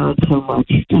loves God so much?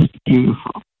 Just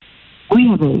beautiful. We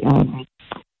have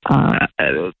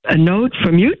a note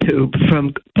from YouTube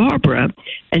from Barbara,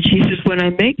 and she says, when I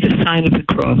make the sign of the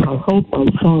cross, I hold my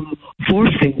thumb,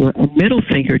 forefinger, and middle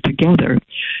finger together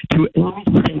to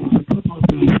illustrate a couple of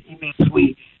these emails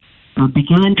we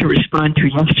began to respond to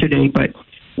yesterday, but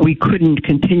we couldn't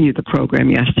continue the program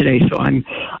yesterday, so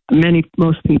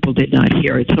most people did not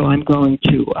hear it, so I'm going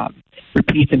to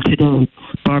repeat them today.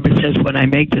 Barbara says, when I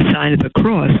make the sign of the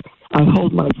cross, I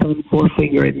hold my thumb,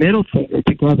 forefinger, and middle finger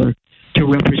together to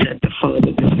represent the Father,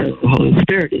 the Son, and the Holy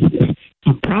Spirit. Is this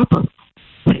improper?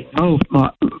 No,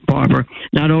 Barbara,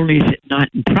 not only is it not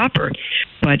improper,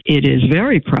 but it is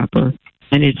very proper.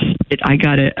 And I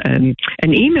got an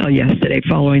email yesterday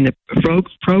following the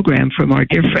program from our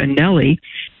dear friend Nellie,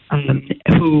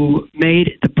 who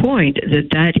made the point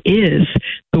that is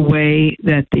the way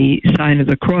that the sign of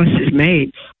the cross is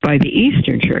made by the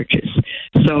Eastern churches.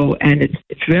 So, and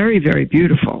it's very, very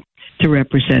beautiful to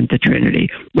represent the Trinity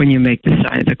when you make the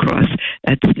sign of the cross.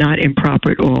 That's not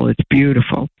improper at all. It's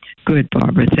beautiful. Good,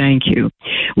 Barbara. Thank you.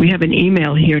 We have an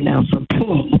email here now from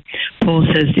Paul. Paul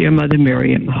says, Dear Mother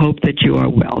Miriam, hope that you are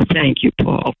well. Thank you,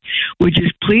 Paul. Would you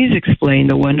please explain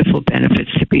the wonderful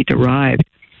benefits to be derived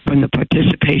from the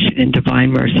participation in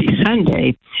Divine Mercy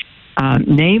Sunday,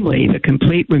 namely the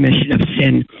complete remission of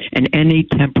sin and any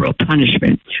temporal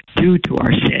punishment due to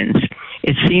our sins?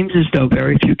 It seems as though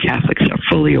very few Catholics are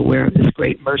fully aware of this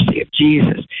great mercy of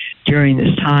Jesus during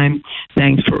this time.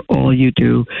 Thanks for all you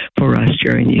do for us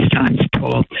during these times,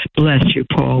 Paul. Bless you,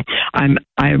 Paul.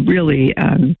 I really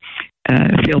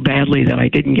feel badly that I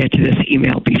didn't get to this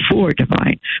email before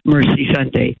Divine Mercy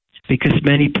Sunday, because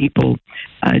many people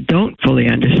don't fully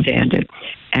understand it.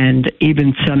 And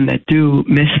even some that do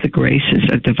miss the graces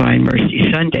of Divine Mercy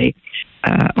Sunday,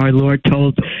 our Lord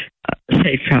told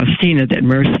St. Faustina that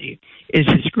mercy is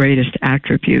his greatest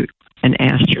attribute, and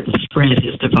asked her to spread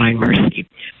his divine mercy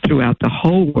throughout the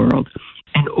whole world,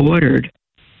 and ordered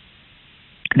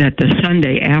that the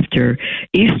Sunday after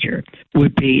Easter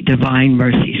would be Divine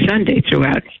Mercy Sunday.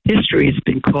 Throughout history, it's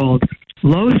been called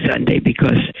Low Sunday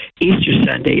because Easter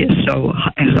Sunday is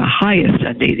the highest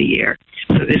Sunday of the year.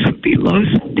 So this would be Low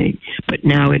Sunday, but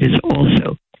now it is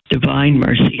also Divine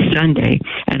Mercy Sunday.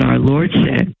 And our Lord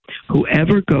said,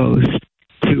 whoever goes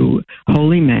to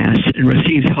Holy Mass and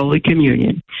receives Holy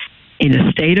Communion in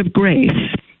a state of grace,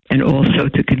 and also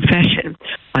to confession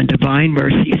on Divine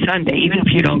Mercy Sunday, even if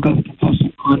you don't go to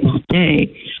confession on that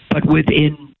day, but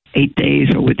within 8 days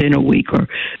or within a week or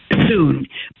soon,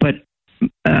 but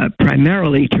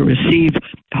primarily to receive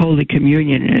Holy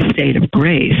Communion in a state of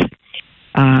grace,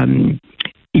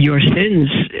 your sins,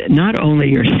 not only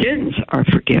your sins are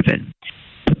forgiven,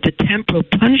 but the temporal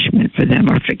punishment for them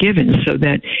are forgiven, so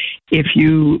that if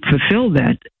you fulfill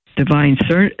that Divine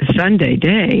Sunday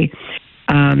day,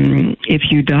 if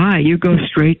you die, you go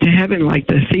straight to heaven like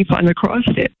the thief on the cross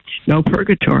did. No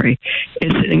purgatory.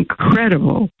 It's an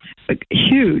incredible,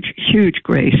 huge, huge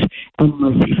grace and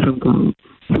mercy from God.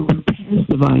 So we pass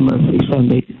Divine Mercy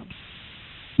Sunday.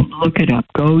 Look it up.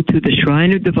 Go to the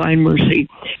Shrine of Divine Mercy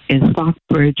in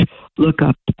Stockbridge. Look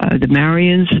up the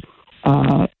Marians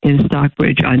in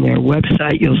Stockbridge on their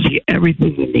website. You'll see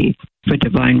everything you need for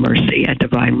Divine Mercy at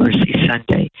Divine Mercy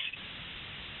Sunday.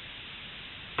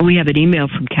 We have an email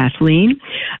from Kathleen.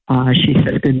 She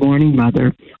says, "Good morning,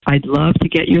 Mother. I'd love to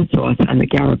get your thoughts on the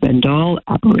Garabandal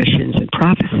apparitions and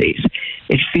prophecies.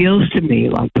 It feels to me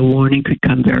like the warning could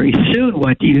come very soon.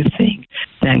 What do you think?"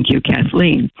 Thank you,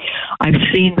 Kathleen. I've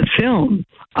seen the film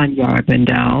on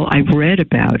Garabandal. I've read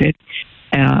about it.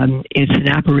 It's an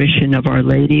apparition of Our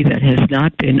Lady that has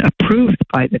not been approved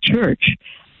by the church.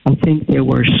 I think there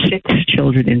were 4 or 6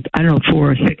 children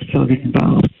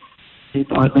involved.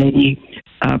 Our Lady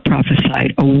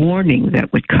prophesied a warning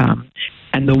that would come,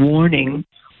 and the warning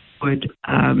would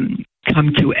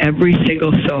come to every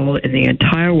single soul in the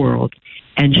entire world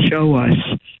and show us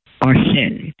our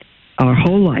sin. Our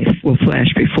whole life will flash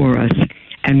before us,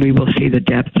 and we will see the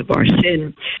depths of our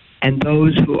sin, and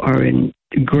those who are in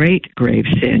great grave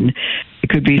sin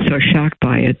could be so shocked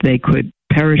by it they could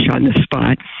perish on the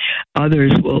spot.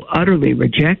 Others will utterly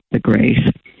reject the grace,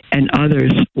 and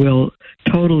others will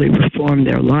totally reform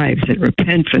their lives and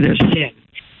repent for their sin.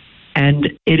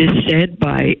 And it is said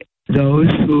by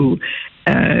those who,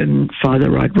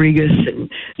 Father Rodriguez and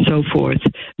so forth,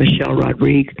 Michelle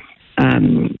Rodriguez,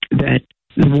 that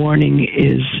the warning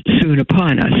is soon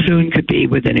upon us. Soon could be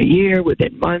within a year,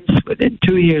 within months, within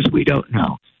 2 years, we don't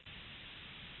know.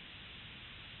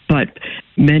 But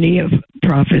many of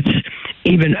prophets,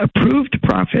 even approved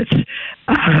prophets,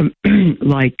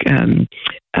 like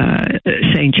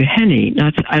Saint Jeheni,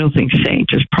 I don't think Saint,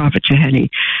 just Prophet Jeheni,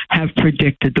 have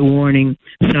predicted the warning,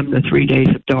 some the 3 days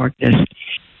of darkness.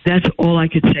 That's all I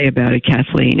could say about it,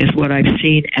 Kathleen, is what I've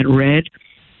seen and read.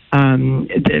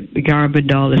 The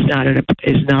Garabandal is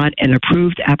not an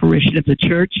approved apparition of the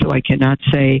church, so I cannot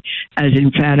say, as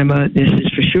in Fatima, this is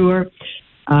for sure.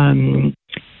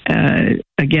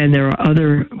 Again, there are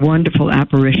other wonderful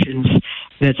apparitions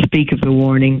that speak of the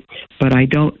warning, but I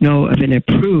don't know of an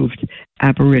approved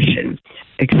apparition,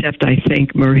 except I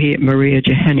think Maria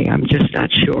Jeheni. I'm just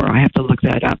not sure. I have to look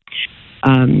that up.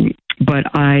 But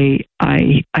I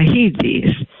heed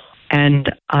these,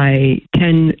 and I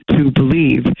tend to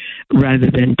believe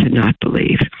rather than to not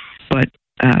believe. But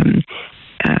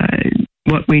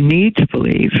what we need to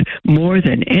believe more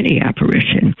than any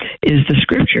apparition is the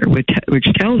Scripture, which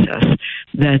tells us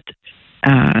that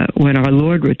when our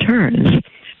Lord returns,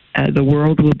 the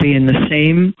world will be in the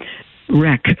same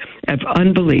wreck of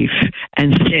unbelief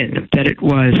and sin that it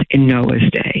was in Noah's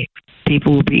day.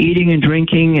 People will be eating and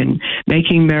drinking and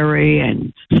making merry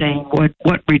and saying,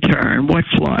 what return, what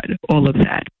flood, all of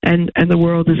that. And the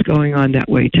world is going on that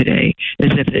way today,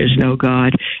 as if there's no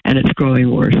God, and it's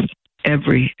growing worse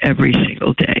every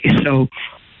single day. So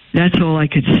that's all I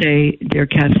could say, dear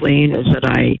Kathleen, is that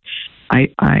I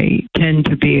tend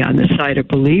to be on the side of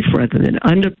belief rather than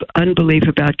unbelief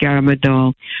about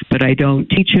Garabandal, but I don't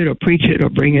teach it or preach it or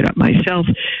bring it up myself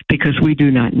because we do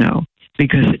not know,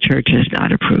 because the church has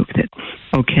not approved it.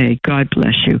 Okay, God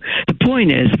bless you. The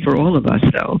point is, for all of us,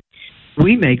 though,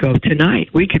 we may go tonight.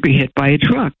 We could be hit by a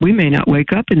truck. We may not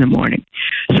wake up in the morning.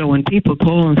 So when people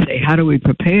call and say, how do we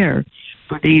prepare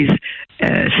for these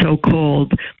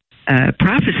so-called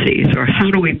prophecies, or how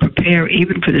do we prepare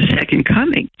even for the second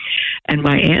coming? And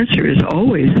my answer is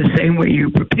always the same way you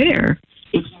prepare.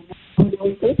 If you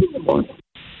wake up in the morning,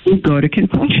 you go to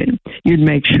confession. You'd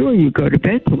make sure you go to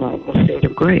bed tonight in a state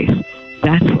of grace.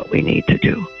 That's what we need to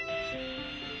do.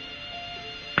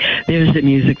 There's the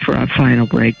music for our final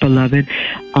break, beloved.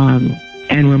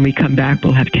 And when we come back,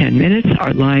 we'll have 10 minutes.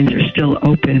 Our lines are still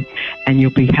open, and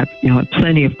you'll have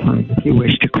plenty of time if you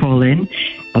wish to call in.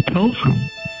 A toll free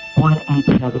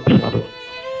 1-877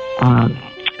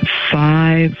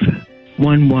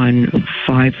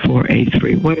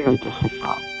 511-5483. What did I just say?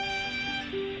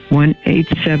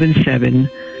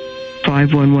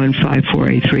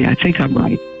 1-877-511-5483. I think I'm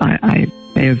right. I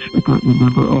may have gotten the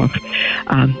number off.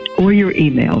 Or your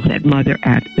emails at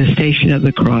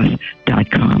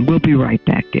mother@thestationofthecross.com. We'll be right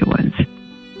back, dear ones.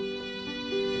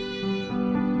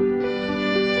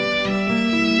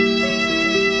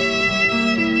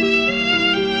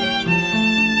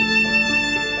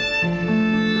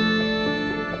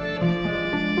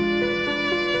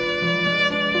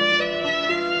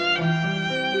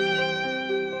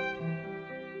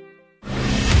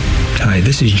 Hi,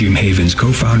 this is Jim Havens,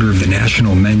 co-founder of the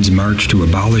National Men's March to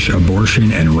Abolish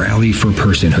Abortion and Rally for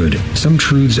Personhood. Some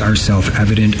truths are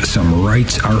self-evident, some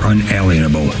rights are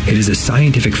unalienable. It is a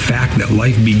scientific fact that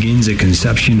life begins at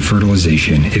conception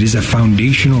fertilization. It is a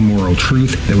foundational moral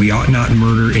truth that we ought not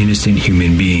murder innocent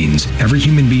human beings. Every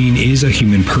human being is a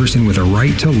human person with a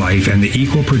right to life and the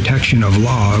equal protection of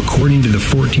law according to the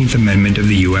 14th Amendment of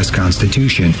the U.S.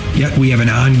 Constitution. Yet we have an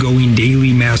ongoing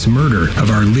daily mass murder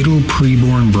of our little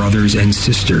preborn brothers and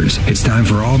sisters. It's time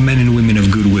for all men and women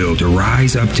of goodwill to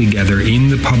rise up together in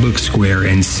the public square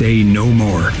and say no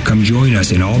more. Come join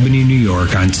us in Albany, New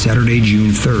York on Saturday,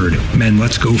 June 3rd. Men,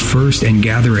 let's go first and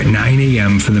gather at 9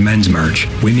 a.m. for the Men's March.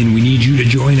 Women, we need you to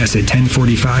join us at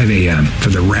 10:45 a.m. for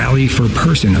the Rally for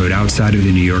Personhood outside of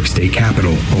the New York State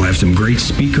Capitol. We'll have some great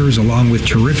speakers along with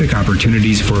terrific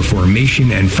opportunities for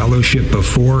formation and fellowship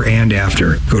before and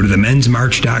after. Go to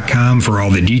themensmarch.com for all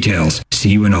the details. See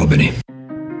you in Albany.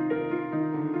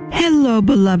 Hello,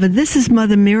 beloved. This is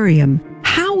Mother Miriam.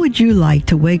 How would you like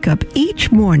to wake up each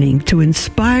morning to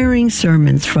inspiring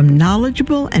sermons from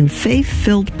knowledgeable and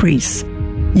faith-filled priests?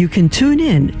 You can tune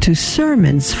in to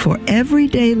Sermons for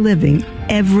Everyday Living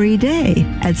every day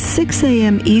at 6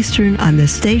 a.m. Eastern on the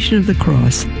Station of the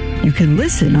Cross. You can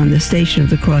listen on the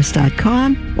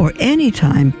stationofthecross.com or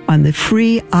anytime on the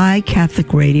free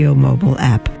iCatholic Radio mobile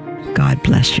app. God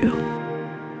bless you.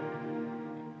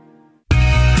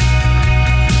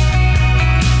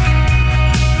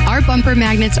 Our bumper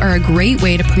magnets are a great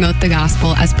way to promote the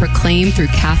gospel as proclaimed through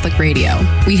Catholic radio.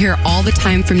 We hear all the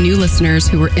time from new listeners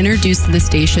who were introduced to the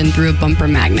station through a bumper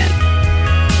magnet.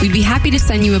 We'd be happy to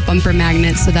send you a bumper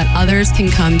magnet so that others can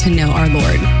come to know our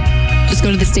Lord. Just go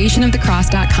to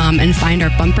thestationofthecross.com and find our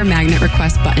bumper magnet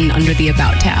request button under the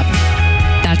About tab.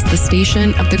 That's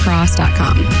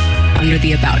thestationofthecross.com under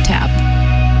the About tab.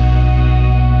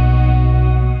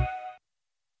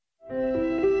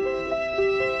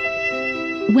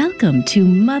 Welcome to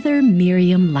Mother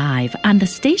Miriam Live on the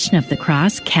Station of the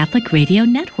Cross Catholic Radio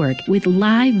Network with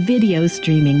live video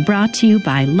streaming brought to you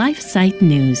by LifeSite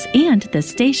News and the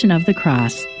Station of the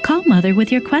Cross. Call Mother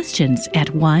with your questions at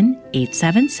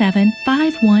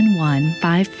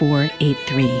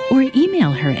 1-877-511-5483 or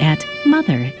email her at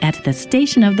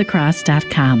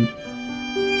mother@thestationofthecross.com.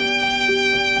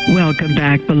 Welcome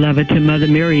back, beloved, to Mother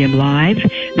Miriam Live.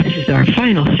 This is our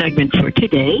final segment for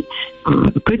today.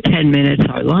 A good 10 minutes.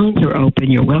 Our lines are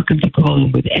open. You're welcome to call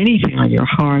in with anything on your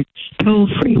heart. Toll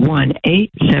free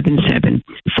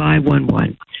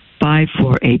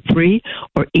 1-877-511-5483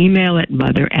 or email at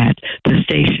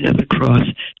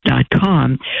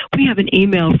mother@thestationofthecross.com. We have an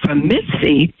email from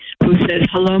Mitzi who says,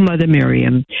 "Hello, Mother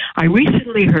Miriam. I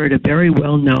recently heard a very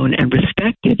well-known and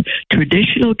respected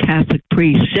traditional Catholic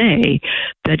priest say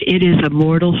that it is a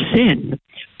mortal sin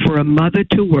for a mother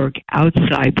to work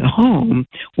outside the home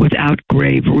without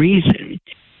grave reason.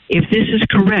 If this is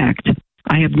correct,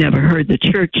 I have never heard the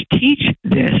church teach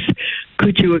this.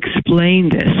 Could you explain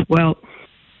this?" Well,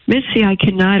 Missy, I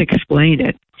cannot explain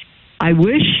it. I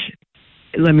wish,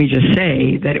 let me just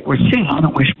say, that it were sin. I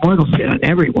don't wish mortal sin on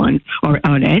everyone, or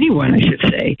on anyone, I should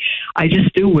say. I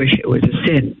just do wish it was a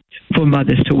sin for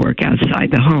mothers to work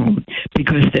outside the home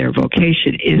because their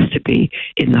vocation is to be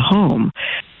in the home.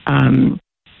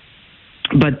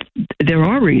 But there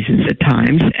are reasons at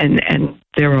times, and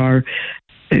there are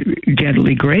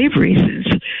deadly grave reasons.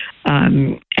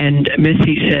 And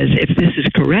Missy says, if this is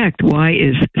correct, why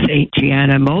is St.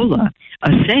 Gianna Molla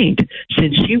a saint,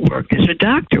 since she worked as a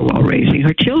doctor while raising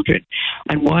her children?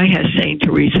 And why has St.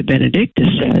 Teresa Benedicta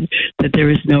said that there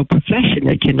is no profession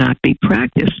that cannot be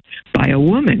practiced by a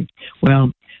woman?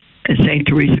 Well, St.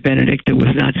 Teresa Benedicta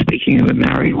was not speaking of a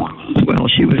married woman as well.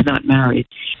 She was not married.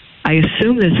 I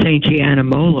assume that St. Gianna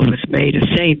Molla was made a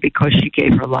saint because she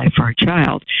gave her life for her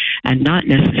child and not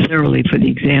necessarily for the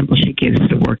example she gives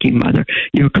the working mother.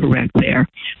 You're correct there.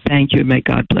 Thank you. May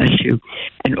God bless you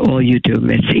and all you do,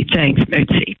 Mitzi. Thanks,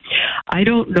 Mitzi. I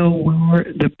don't know where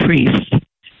the priest,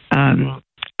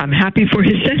 I'm happy for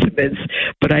his sentiments,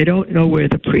 but I don't know where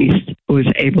the priest was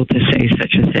able to say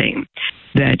such a thing,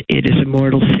 that it is a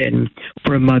mortal sin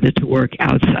for a mother to work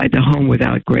outside the home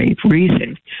without grave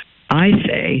reason. I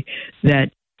say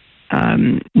that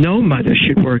no mother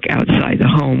should work outside the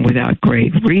home without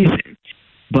grave reason,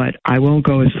 but I won't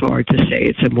go as far to say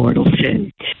it's a mortal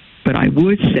sin. But I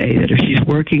would say that if she's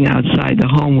working outside the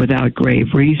home without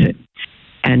grave reason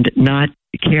and not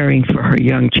caring for her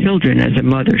young children as a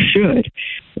mother should,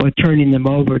 or turning them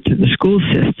over to the school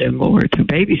system or to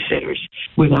babysitters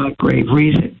without grave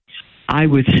reason, I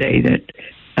would say that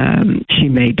she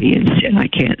may be in sin. I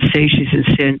can't say she's in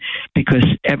sin because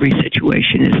every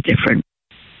situation is different.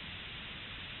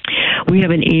 we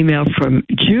have an email from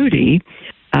Judy,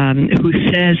 who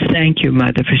says, "Thank you,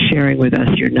 Mother, for sharing with us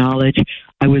your knowledge.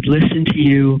 I would listen to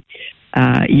you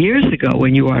years ago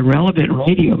when you were on Relevant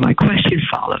Radio. My question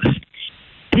follows.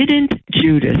 Didn't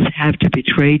Judas have to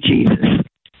betray Jesus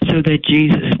so that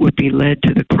Jesus would be led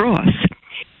to the cross?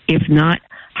 If not,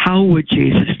 how would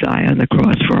Jesus die on the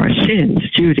cross for our sins?"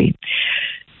 Judy,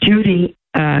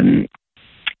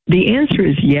 the answer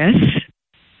is yes,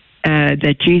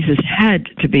 that Jesus had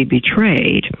to be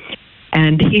betrayed.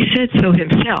 And he said so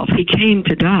himself. He came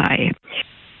to die.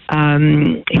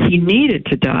 He needed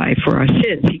to die for our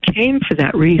sins. He came for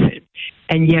that reason.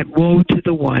 And yet, woe to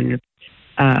the one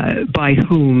by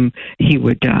whom he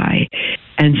would die.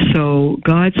 And so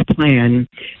God's plan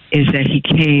is that he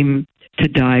came to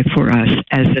die for us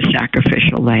as the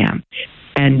sacrificial lamb.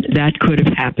 And that could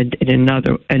have happened in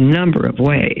a number of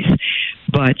ways.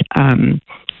 But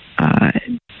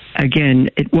again,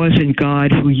 it wasn't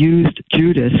God who used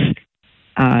Judas,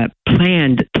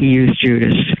 planned to use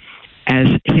Judas as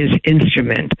his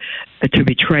instrument to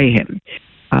betray him.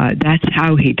 That's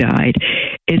how he died.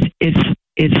 It's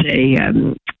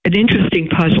an interesting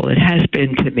puzzle. It has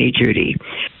been to me, Judy,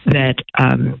 that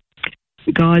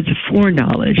God's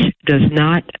foreknowledge does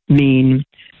not mean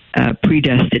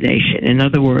predestination. In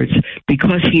other words,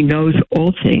 because he knows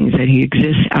all things and he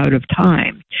exists out of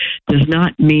time, does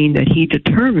not mean that he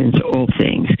determines all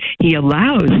things. He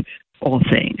allows all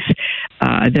things.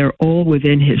 They're all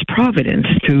within his providence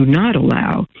to not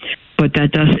allow, but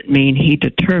that doesn't mean he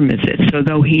determines it. So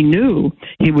though he knew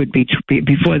he would be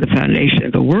before the foundation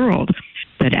of the world,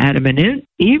 that Adam and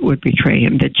Eve would betray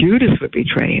him, that Judas would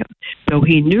betray him, though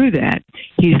he knew that,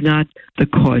 he's not the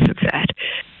cause of that.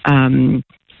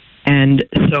 And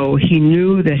so he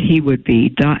knew that he would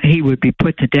be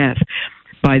put to death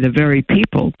by the very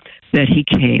people that he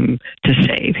came to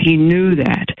save. He knew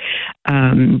that.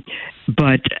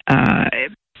 But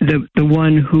the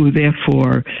one who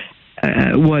therefore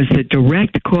was the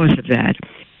direct cause of that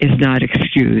is not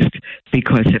excused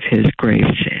because of his grave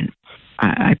sin.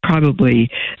 I probably,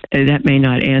 that may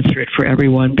not answer it for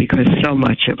everyone because so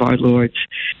much of our Lord's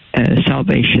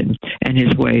salvation and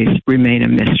his ways remain a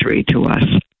mystery to us.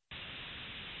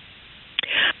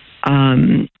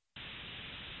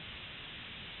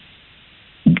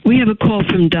 We have a call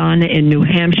from Donna in New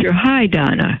Hampshire. Hi,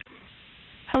 Donna.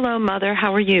 Hello, Mother.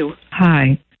 How are you?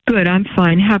 Hi. Good. I'm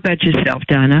fine. How about yourself,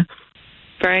 Donna?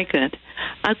 Very good.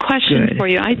 A question for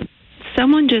you.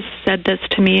 Someone just said this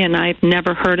to me, and I've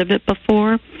never heard of it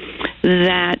before,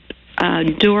 that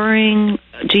during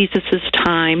Jesus'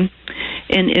 time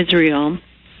in Israel,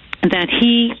 that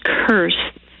he cursed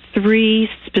 3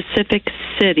 specific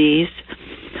cities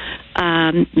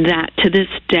that to this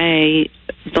day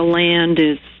the land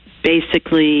is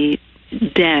basically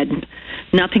dead.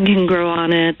 Nothing can grow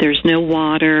on it. There's no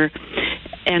water.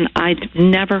 And I'd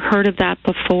never heard of that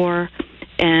before.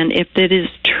 And if it is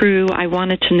true, I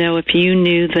wanted to know if you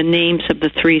knew the names of the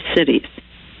 3 cities.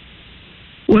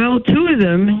 Well, 2 of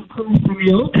them from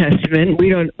the Old Testament.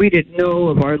 We didn't know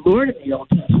of our Lord in the Old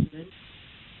Testament.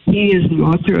 He is the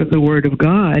author of the Word of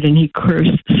God, and he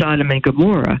cursed Sodom and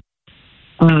Gomorrah.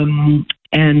 I'm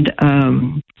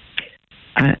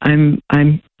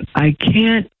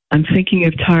thinking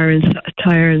of Tyre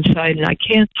and Sidon. I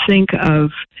can't think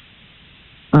of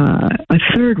a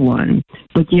third one,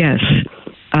 but yes,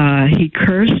 he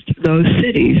cursed those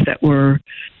cities that were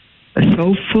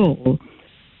so full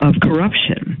of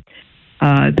corruption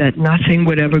that nothing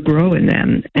would ever grow in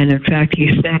them. And in fact, he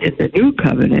said in the New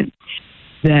Covenant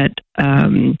that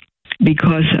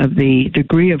because of the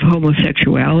degree of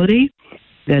homosexuality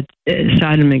that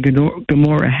Sodom and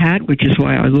Gomorrah had, which is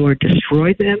why our Lord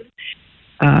destroyed them,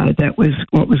 that was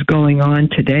what was going on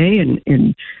today.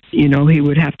 And you know, he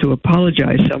would have to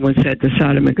apologize, someone said, to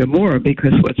Sodom and Gomorrah,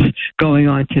 because what's going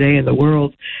on today in the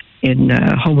world in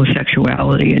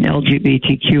homosexuality and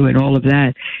LGBTQ and all of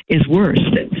that is worse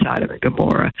than Sodom and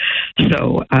Gomorrah.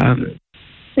 So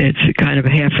it's kind of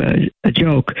half a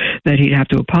joke that he'd have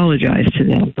to apologize to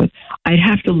them. But I'd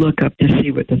have to look up to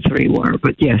see what the 3 were.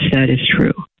 But yes, that is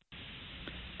true.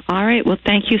 All right. Well,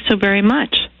 thank you so very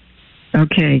much.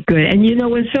 Okay, good. And you know,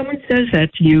 when someone says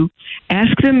that to you,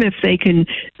 ask them if they can,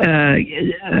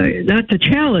 not to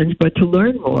challenge, but to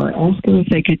learn more. Ask them if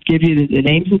they could give you the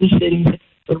names of the cities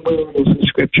and where it is in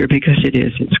Scripture, because it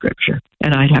is in Scripture.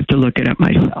 And I'd have to look it up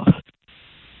myself.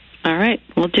 All right,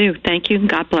 will do. Thank you.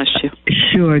 God bless you.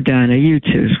 Sure, Donna. You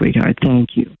too, sweetheart.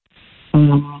 Thank you.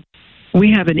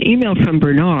 We have an email from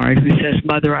Bernard who says,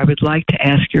 Mother, I would like to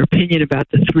ask your opinion about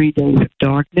the 3 days of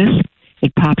darkness.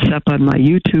 It pops up on my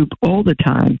YouTube all the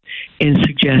time in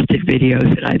suggested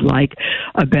videos, and I'd like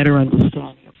a better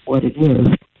understanding of what it is.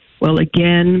 Well,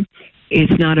 again,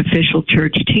 it's not official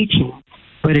church teaching,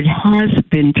 but it has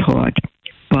been taught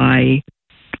by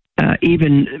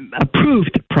even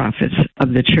approved prophets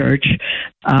of the church.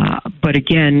 But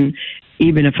again,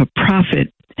 even if a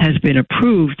prophet has been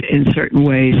approved in certain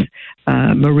ways,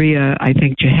 Maria, I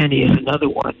think Jeheni is another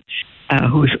one,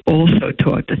 who's also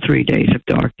taught the 3 days of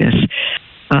darkness.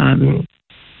 And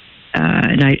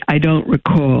I don't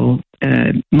recall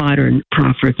modern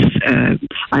prophets.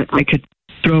 I could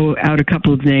throw out a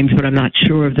couple of names, but I'm not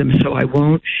sure of them, so I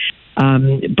won't.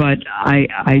 But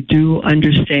I do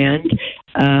understand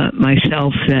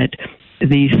myself that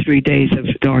these 3 days of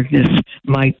darkness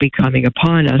might be coming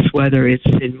upon us, whether it's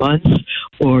in months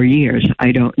or years.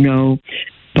 I don't know.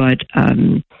 But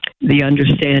the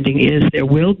understanding is there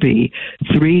will be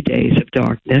 3 days of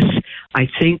darkness, I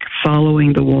think,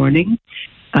 following the warning.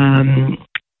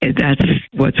 That's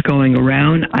what's going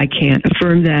around. I can't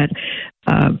affirm that,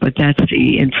 but that's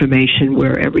the information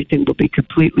where everything will be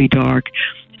completely dark.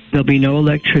 There'll be no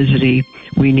electricity.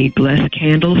 We need blessed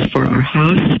candles for our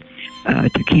house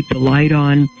to keep the light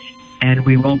on, and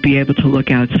we won't be able to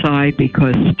look outside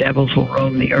because devils will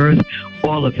roam the earth.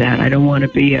 All of that. I don't want to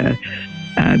be a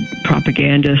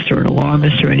propagandist or an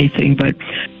alarmist or anything, but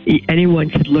anyone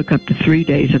could look up the 3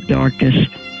 days of darkness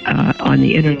on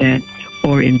the internet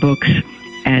or in books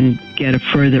and get a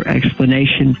further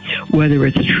explanation. Whether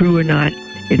it's true or not,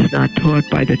 it's not taught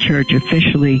by the church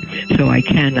officially, so I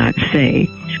cannot say.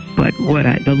 But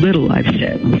the little I've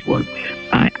said is what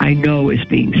I know is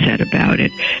being said about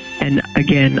it. And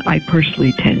again, I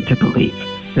personally tend to believe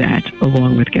that,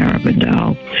 along with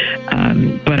Garabandal,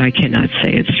 but I cannot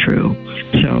say it's true.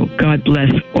 So God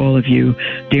bless all of you,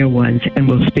 dear ones, and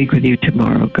we'll speak with you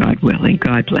tomorrow, God willing.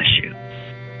 God bless you.